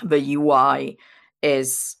the UI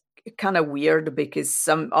is kind of weird, because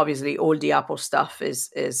obviously all the Apple stuff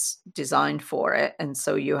is designed for it, and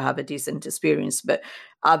so you have a decent experience, but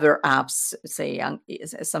other apps, say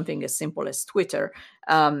something as simple as Twitter,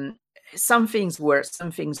 some things work,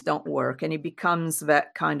 some things don't work, and it becomes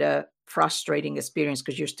that kind of frustrating experience,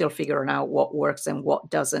 because you're still figuring out what works and what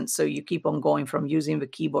doesn't. So you keep on going from using the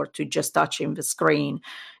keyboard to just touching the screen,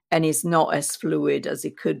 and it's not as fluid as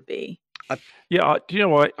it could be. We've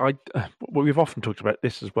often talked about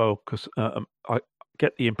this as well, because I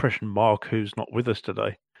get the impression Mark, who's not with us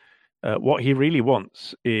today, what he really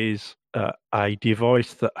wants is a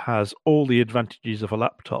device that has all the advantages of a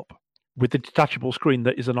laptop with a detachable screen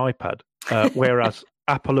that is an iPad, whereas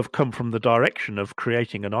Apple have come from the direction of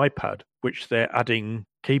creating an iPad, which they're adding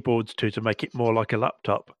keyboards to make it more like a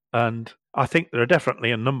laptop. And I think there are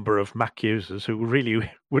definitely a number of Mac users who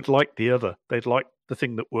really would like the other. They'd like the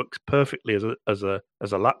thing that works perfectly as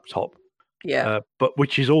a laptop. Yeah. But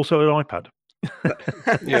which is also an iPad.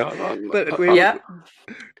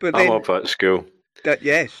 But I'm up at school.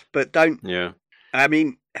 Yes, but don't. Yeah. I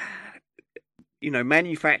mean,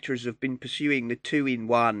 manufacturers have been pursuing the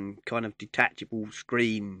 2-in-1 kind of detachable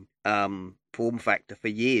screen form factor for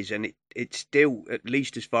years, and it still, at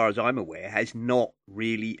least as far as I'm aware, has not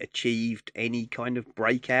really achieved any kind of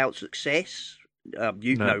breakout success.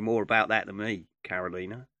 You know more about that than me,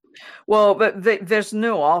 Carolina. Well, but there's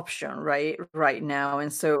no option right now,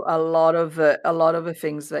 and so a lot of the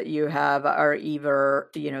things that you have are either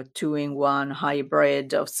 2-in-1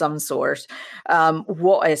 hybrid of some sort.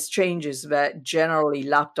 What has changed is that generally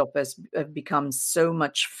laptop has become so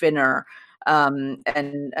much thinner,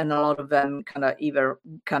 and a lot of them either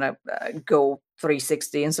go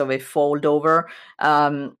 360, and so they fold over.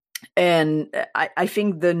 And I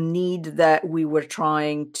think the need that we were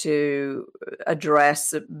trying to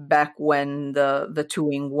address back when the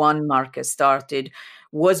 2-in-1 market started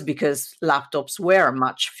was because laptops were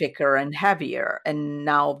much thicker and heavier, and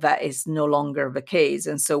now that is no longer the case.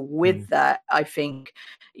 And so with that, I think,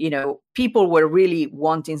 people were really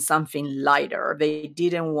wanting something lighter. They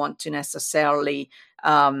didn't want to necessarily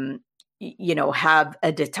have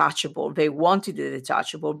a detachable. They wanted a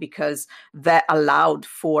detachable because that allowed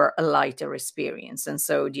for a lighter experience. And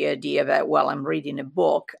so the idea that, well, I'm reading a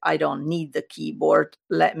book, I don't need the keyboard,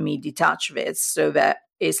 let me detach this so that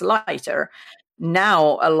it's lighter.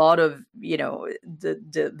 Now, a lot of,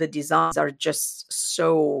 the designs are just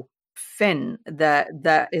so thin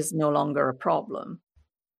that is no longer a problem.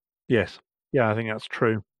 Yes. Yeah, I think that's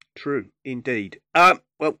true. True, indeed.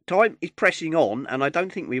 Well, time is pressing on, and I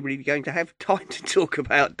don't think we're really going to have time to talk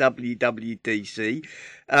about WWDC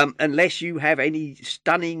unless you have any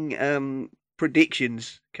stunning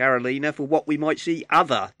predictions, Carolina, for what we might see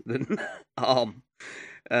other than ARM.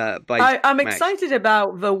 I'm excited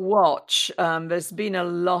about the watch. There's been a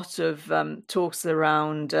lot of talks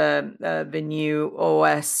around the new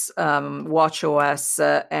OS, Watch OS,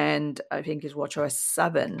 and I think it's Watch OS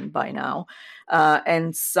 7 by now,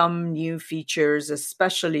 and some new features,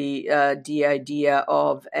 especially the idea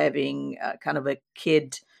of having kind of a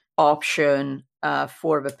kid option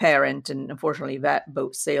for the parent. And unfortunately, that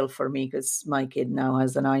boat sailed for me because my kid now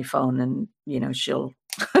has an iPhone, and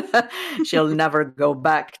she'll never go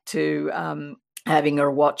back to having her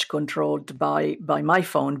watch controlled by my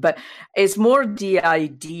phone. But it's more the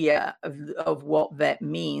idea of what that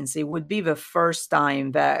means. It would be the first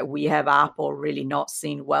time that we have Apple really not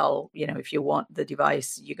saying, well, if you want the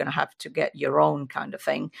device, you're going to have to get your own kind of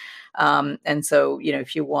thing. And so,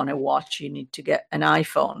 if you want a watch, you need to get an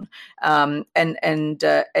iPhone. And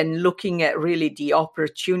looking at really the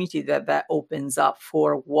opportunity that opens up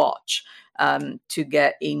for watch to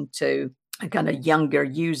get into kind of younger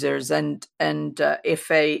users, and if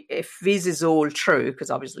this is all true, because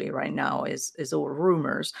obviously right now is all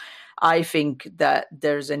rumors, I think that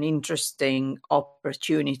there's an interesting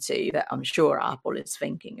opportunity that I'm sure Apple is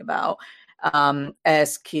thinking about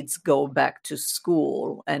as kids go back to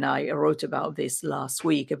school. And I wrote about this last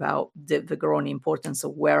week about the growing importance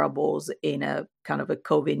of wearables in a kind of a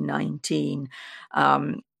COVID-19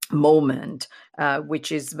 moment,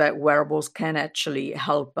 which is that wearables can actually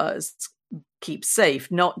help us keep safe,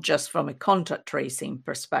 not just from a contact tracing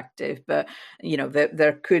perspective, but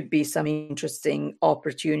there could be some interesting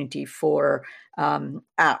opportunity for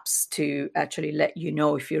apps to actually let you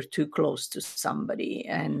know if you're too close to somebody,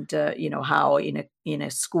 and how in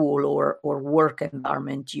a school or work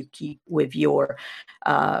environment you keep with your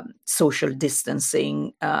social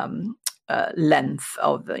distancing length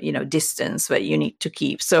of distance that you need to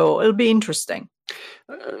keep. So it'll be interesting.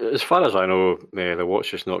 As far as I know, the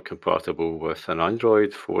watch is not compatible with an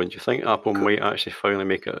Android phone. Do you think Apple might actually finally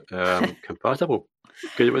make it compatible?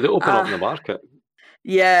 Because it would open up the market.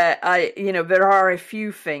 Yeah, there are a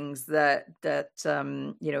few things that that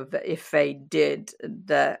if they did,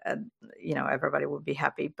 that everybody would be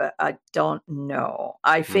happy, but I don't know.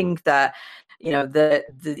 I think that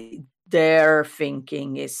their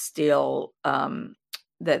thinking is still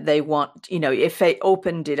that they want, if they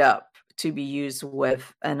opened it up to be used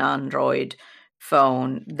with an Android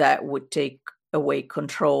phone, that would take away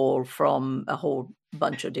control from a whole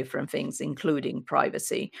bunch of different things, including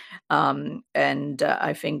privacy. And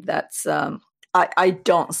I think that's, I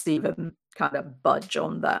don't see them kind of budge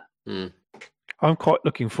on that. I'm quite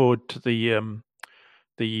looking forward to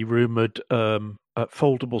the rumored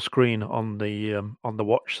foldable screen on the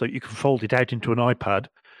watch, so you can fold it out into an iPad,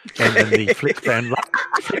 and then the flip down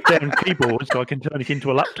keyboard, so I can turn it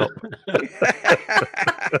into a laptop.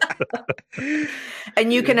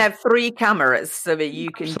 And you can have 3 cameras so that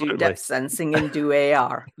you can Absolutely. do depth sensing and do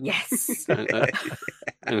AR. Yes.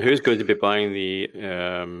 And who's going to be buying the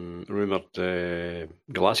rumored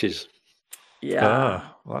glasses? Yeah.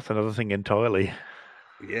 Well, that's another thing entirely.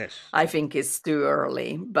 Yes. I think it's too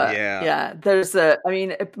early, but there's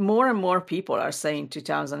more and more people are saying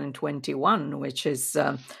 2021, which is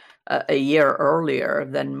a year earlier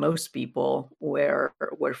than most people were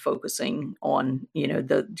focusing on.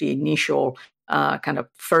 The initial kind of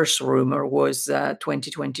first rumor was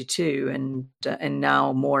 2022, and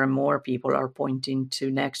now more and more people are pointing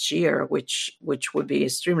to next year, which would be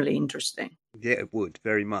extremely interesting. Yeah, it would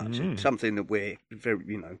very much. It's something that we're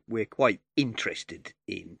quite interested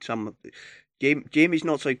in. Jim is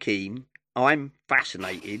not so keen. I'm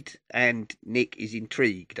fascinated, and Nick is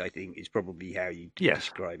intrigued. I think is probably how you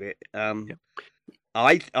describe it. I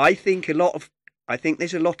think I think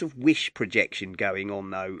there's a lot of wish projection going on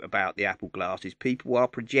though about the Apple glasses.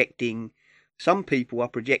 Some people are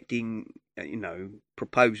projecting,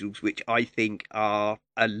 proposals which I think are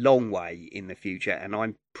a long way in the future, and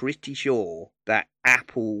I'm pretty sure that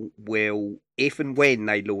Apple will, if and when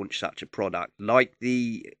they launch such a product, like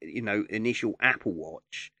the initial Apple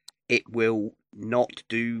Watch, it will not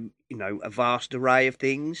do a vast array of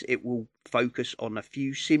things. It will focus on a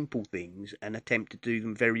few simple things and attempt to do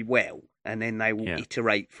them very well, and then they will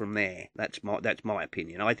iterate from there. That's my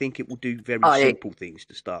opinion. I think it will do very simple things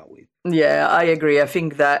to start with. Yeah, I agree. I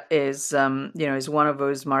think that is is one of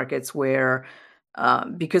those markets where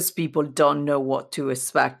because people don't know what to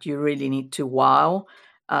expect, you really need to wow.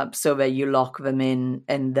 So that you lock them in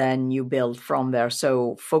and then you build from there.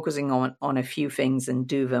 So focusing on a few things and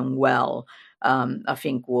do them well, I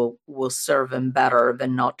think will serve them better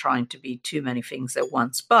than not trying to be too many things at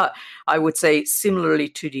once. But I would say similarly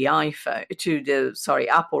to the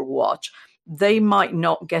Apple Watch, they might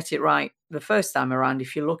not get it right the first time around.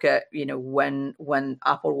 If you look at when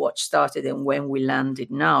Apple Watch started and when we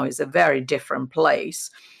landed now, is a very different place.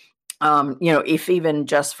 If even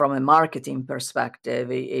just from a marketing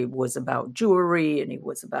perspective, it was about jewelry and it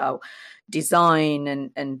was about design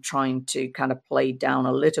and trying to kind of play down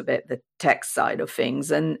a little bit the tech side of things.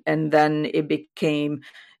 And then it became,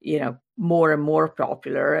 more and more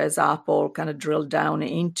popular as Apple kind of drilled down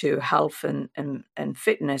into health and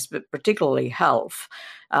fitness, but particularly health,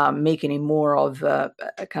 making it more of a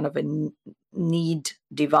kind of a need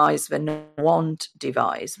device than a want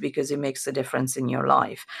device, because it makes a difference in your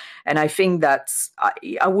life. And I think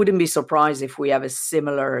I wouldn't be surprised if we have a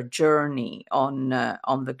similar journey on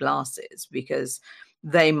the glasses, because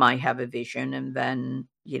they might have a vision and then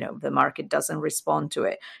the market doesn't respond to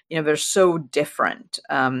it. They're so different,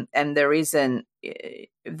 and there isn't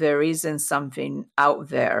something out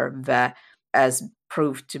there that has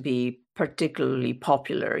proved to be particularly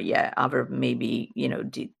popular yet, other maybe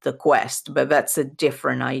the Quest, but that's a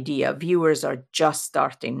different idea. Viewers are just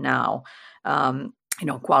starting now.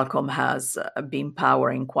 Qualcomm has been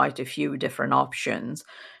powering quite a few different options.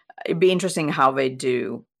 It'd be interesting how they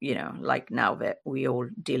do, like now that we all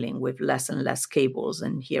dealing with less and less cables,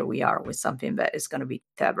 and here we are with something that is going to be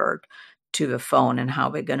tethered to the phone, and how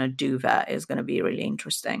they're going to do that is going to be really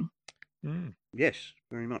interesting. Yes,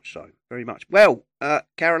 very much so. Very much. Well,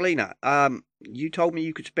 Carolina, you told me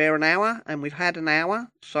you could spare an hour, and we've had an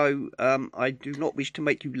hour, so I do not wish to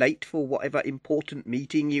make you late for whatever important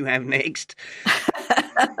meeting you have next.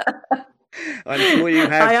 I'm sure you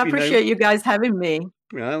have. I appreciate you guys having me.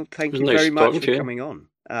 Well, thank you very much for coming on.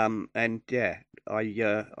 And yeah,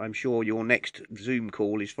 I'm sure your next Zoom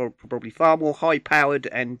call is probably far more high-powered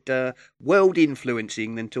and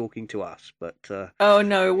world-influencing than talking to us. But oh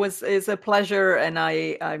no, it's a pleasure, and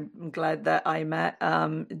I'm glad that I met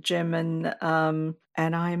Jim and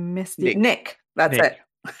I missed Nick. That's Nick. It.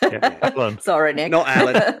 Yeah, sorry, Nick. Not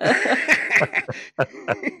Alan.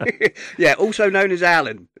 Yeah, also known as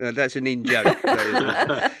Alan. That's an in joke.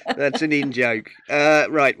 That's an in joke.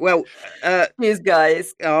 Right. Well, cheers,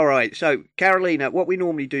 guys. All right. So, Carolina, what we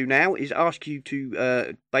normally do now is ask you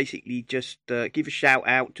to basically just give a shout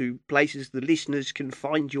out to places the listeners can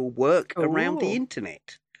find your work around the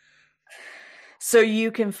internet. So you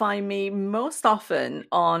can find me most often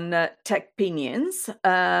on TechPinions.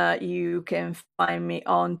 You can find me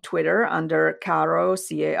on Twitter under Caro,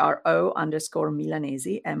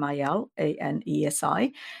 _Milanesi,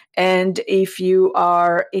 Milanesi. And if you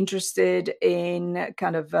are interested in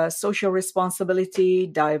kind of social responsibility,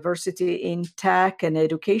 diversity in tech and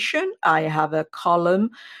education, I have a column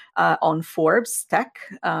on Forbes Tech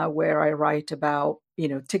where I write about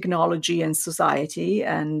technology and society,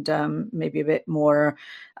 and maybe a bit more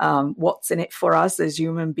what's in it for us as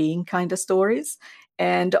human being kind of stories.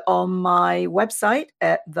 And on my website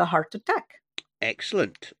at The Heart of Tech.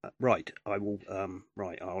 Excellent. Right, I will.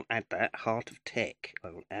 I'll add that Heart of Tech. I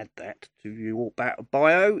will add that to your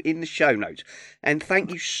bio in the show notes. And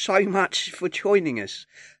thank you so much for joining us.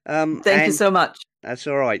 Thank you so much. That's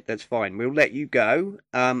all right. That's fine. We'll let you go.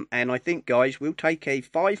 And I think, guys, we'll take a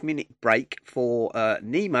 5-minute break for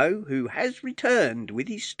Nemo, who has returned with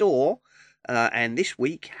his store, and this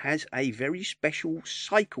week has a very special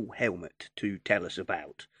cycle helmet to tell us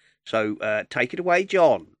about. So take it away,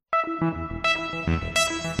 John.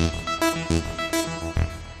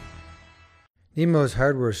 Nemo's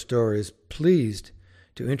Hardware Store is pleased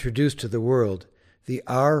to introduce to the world the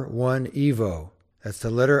R1 Evo. That's the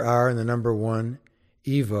letter R and the number 1,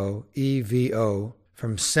 Evo, E-V-O,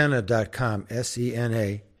 from Sena.com,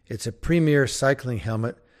 S-E-N-A. It's a premier cycling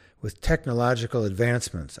helmet with technological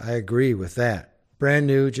advancements. I agree with that. Brand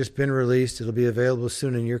new, just been released. It'll be available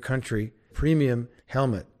soon in your country. Premium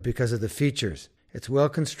helmet because of the features. It's well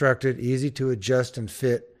constructed, easy to adjust and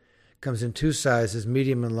fit. Comes in 2 sizes,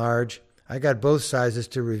 medium and large. I got both sizes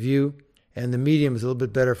to review, and the medium is a little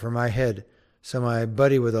bit better for my head, so my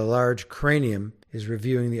buddy with a large cranium is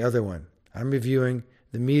reviewing the other one. I'm reviewing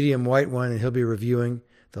the medium white one, and he'll be reviewing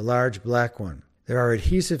the large black one. There are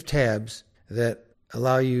adhesive tabs that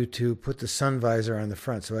allow you to put the sun visor on the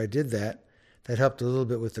front, so I did that. That helped a little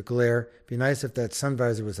bit with the glare. It'd be nice if that sun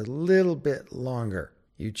visor was a little bit longer.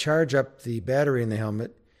 You charge up the battery in the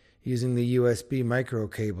helmet using the USB micro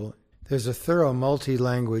cable. There's a thorough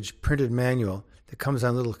multi-language printed manual that comes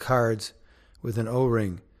on little cards with an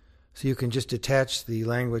O-ring, so you can just detach the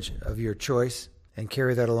language of your choice and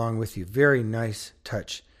carry that along with you. Very nice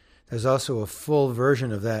touch. There's also a full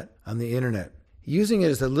version of that on the internet. Using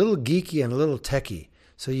it is a little geeky and a little techy,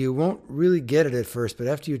 so you won't really get it at first, but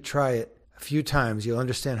after you try it a few times, you'll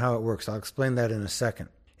understand how it works. I'll explain that in a second.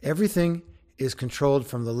 Everything is controlled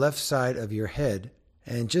from the left side of your head,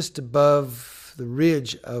 and just above the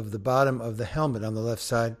ridge of the bottom of the helmet on the left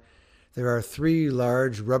side, there are 3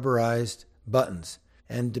 large rubberized buttons.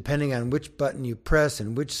 And depending on which button you press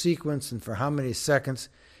and which sequence and for how many seconds,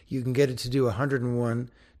 you can get it to do 101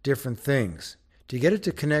 different things. To get it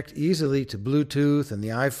to connect easily to Bluetooth and the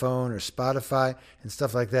iPhone or Spotify and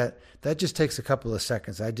stuff like that, that just takes a couple of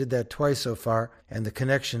seconds. I did that twice so far, and the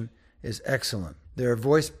connection is excellent. There are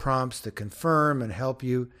voice prompts that confirm and help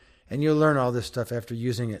you, and you'll learn all this stuff after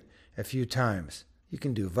using it a few times. You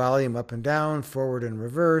can do volume up and down, forward and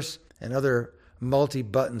reverse, and other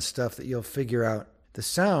multi-button stuff that you'll figure out. The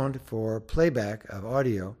sound for playback of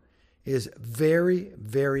audio is very,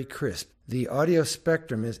 very crisp. The audio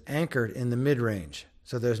spectrum is anchored in the mid-range,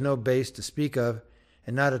 so there's no bass to speak of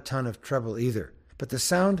and not a ton of treble either. But the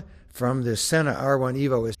sound from the Sena R1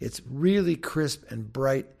 Evo it's really crisp and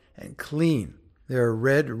bright and clean. There are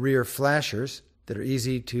red rear flashers that are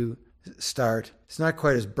easy to start. It's not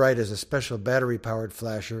quite as bright as a special battery-powered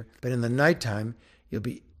flasher, but in the nighttime, you'll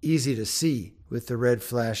be easy to see with the red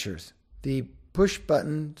flashers. The push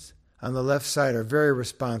buttons on the left side are very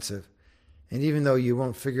responsive, and even though you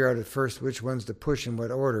won't figure out at first which ones to push in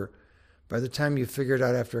what order, by the time you figure it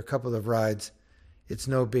out after a couple of rides, it's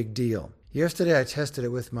no big deal. Yesterday I tested it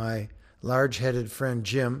with my large-headed friend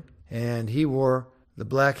Jim, and he wore the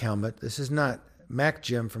black helmet. This is not Mac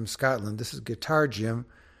Jim from Scotland. This is Guitar Jim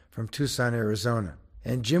from Tucson, Arizona.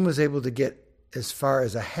 And Jim was able to get as far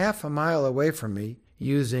as a half a mile away from me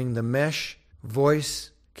using the Mesh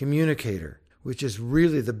voice communicator, which is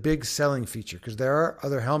really the big selling feature, because there are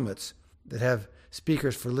other helmets that have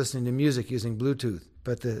speakers for listening to music using Bluetooth.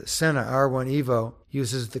 But the Sena R1 Evo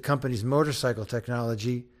uses the company's motorcycle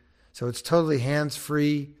technology, so it's totally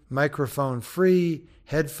hands-free, microphone-free,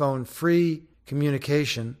 headphone-free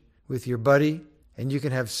communication with your buddy, and you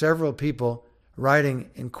can have several people riding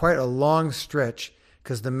in quite a long stretch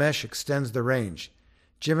because the mesh extends the range.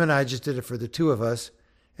 Jim and I just did it for the 2 of us,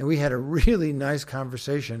 and we had a really nice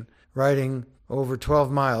conversation riding over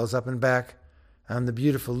 12 miles up and back on the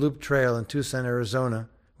beautiful Loop Trail in Tucson, Arizona,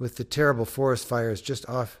 with the terrible forest fires just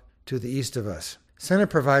off to the east of us. Sena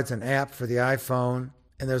provides an app for the iPhone,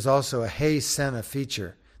 and there's also a Hey Sena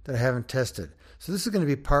feature that I haven't tested. So this is going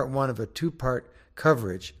to be part 1 of a 2-part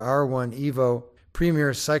coverage, R1 Evo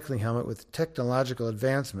Premier Cycling Helmet with technological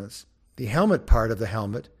advancements. The helmet part of the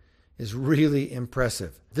helmet is really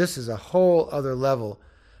impressive. This is a whole other level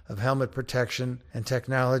of helmet protection and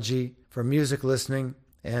technology for music listening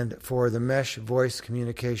and for the mesh voice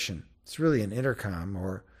communication. It's really an intercom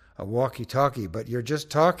or a walkie-talkie, but you're just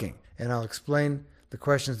talking. And I'll explain the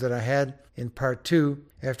questions that I had in part 2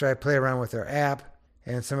 after I play around with their app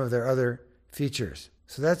and some of their other features.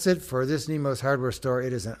 So that's it for this Nemo's Hardware Store.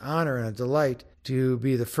 It is an honor and a delight to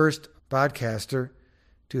be the first podcaster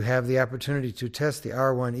to have the opportunity to test the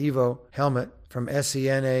R1 Evo helmet from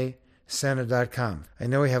SENASanta.com. I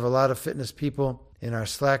know we have a lot of fitness people in our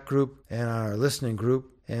Slack group and our listening group,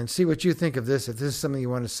 and see what you think of this if this is something you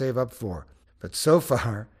want to save up for. But so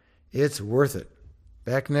far, it's worth it.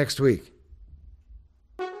 Back next week.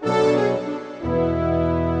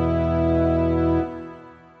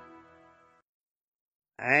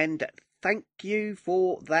 And thank you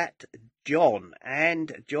for that, John.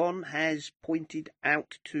 And John has pointed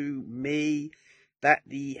out to me that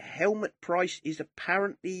the helmet price is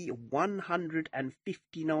apparently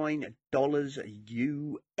 $159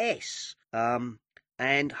 US.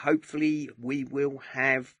 And hopefully we will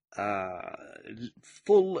have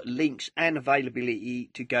full links and availability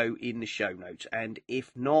to go in the show notes. And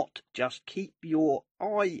if not, just keep your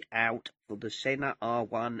eye out for the Sena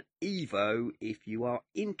R1 Evo if you are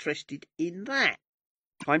interested in that.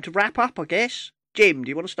 Time to wrap up, I guess. Jim, do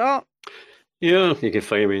you want to start? Yeah, you can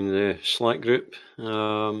find me in the Slack group,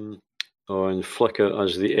 on Flickr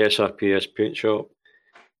as the SRPS Paint Shop,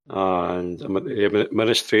 and I'm the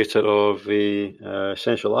administrator of the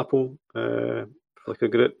Essential Apple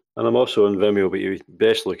Flickr group, and I'm also on Vimeo, but you're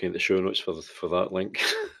best looking at the show notes for that link.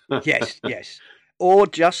 Yes. Or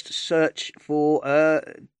just search for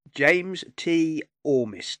James T.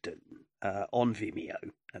 Ormiston on Vimeo,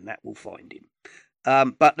 and that will find him.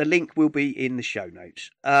 But the link will be in the show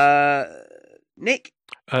notes. Nick?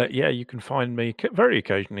 Yeah, you can find me very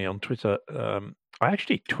occasionally on Twitter. I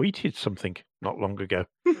actually tweeted something not long ago,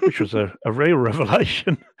 which was a real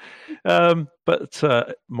revelation. But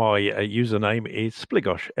my username is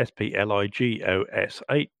Spligosh, SPLIGOSH.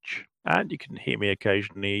 And you can hear me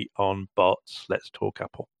occasionally on Bart's Let's Talk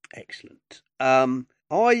Apple. Excellent.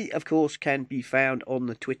 I, of course, can be found on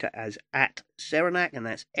the Twitter as @Serenak, and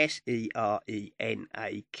that's SERENAK.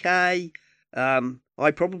 I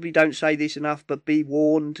probably don't say this enough, but be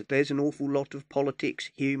warned, there's an awful lot of politics,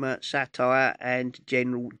 humour, satire, and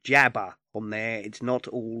general jabber on there. It's not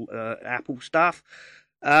all Apple stuff.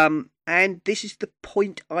 And this is the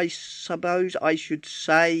point, I suppose I should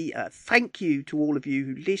say. Thank you to all of you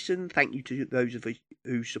who listen. Thank you to those of you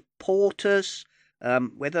who support us.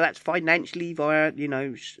 Whether that's financially via,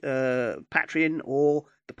 Patreon or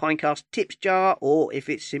the Pinecast Tips Jar, or if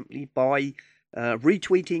it's simply by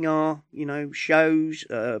retweeting our, shows,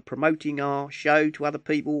 promoting our show to other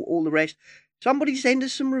people, all the rest. Somebody send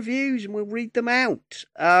us some reviews and we'll read them out.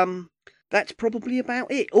 That's probably about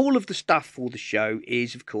it. All of the stuff for the show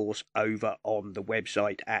is, of course, over on the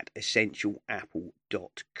website at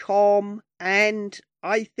essentialapple.com. And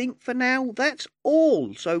I think for now that's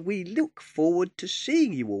all. So we look forward to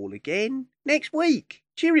seeing you all again next week.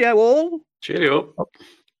 Cheerio, all. Cheerio.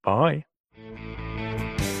 Bye.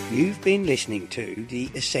 You've been listening to the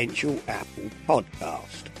Essential Apple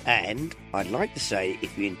Podcast, and I'd like to say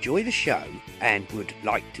if you enjoy the show and would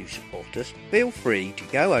like to support us, feel free to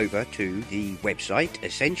go over to the website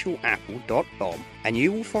essentialapple.com and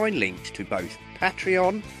you will find links to both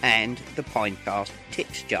Patreon and the Pinecast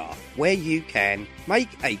Tips Jar, where you can make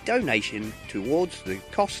a donation towards the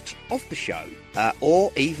costs of the show,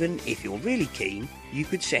 or even if you're really keen, you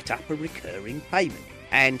could set up a recurring payment.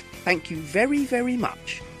 And thank you very, very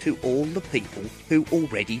much to all the people who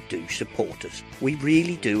already do support us. We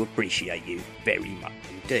really do appreciate you very much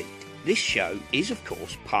indeed. This show is, of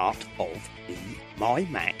course, part of the My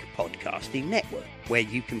Mac Podcasting Network, where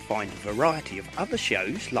you can find a variety of other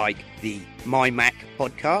shows like the My Mac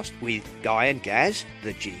Podcast with Guy and Gaz,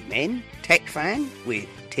 the G-Men, Tech Fan with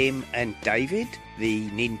Tim and David, the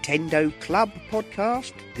Nintendo Club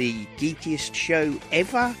Podcast, the Geekiest Show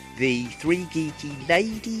Ever, the Three Geeky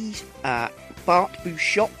Ladies, Bart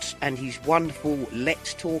Bouchotz and his wonderful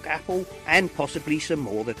Let's Talk Apple, and possibly some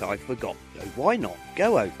more that I've forgotten. So why not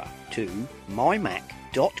go over to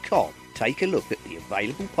mymac.com, take a look at the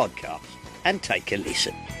available podcasts, and take a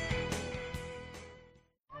listen.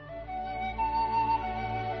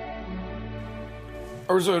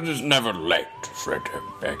 It is never late, Fred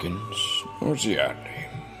Beckins, nor is he early.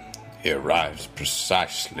 He arrives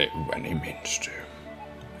precisely when he means to,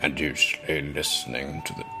 and usually listening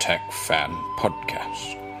to the Tech Fan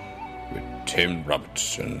Podcast with Tim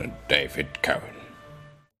Robertson and David Cohen.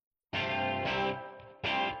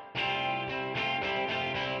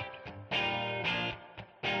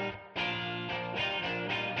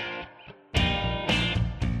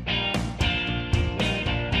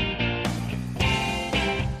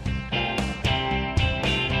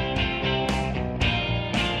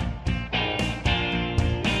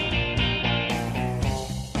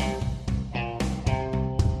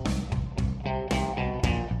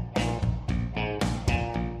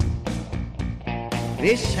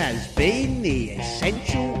 This has been the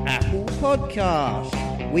Essential Apple Podcast.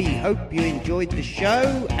 We hope you enjoyed the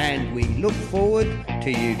show, and we look forward to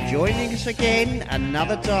you joining us again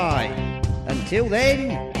another time. Until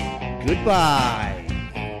then, goodbye.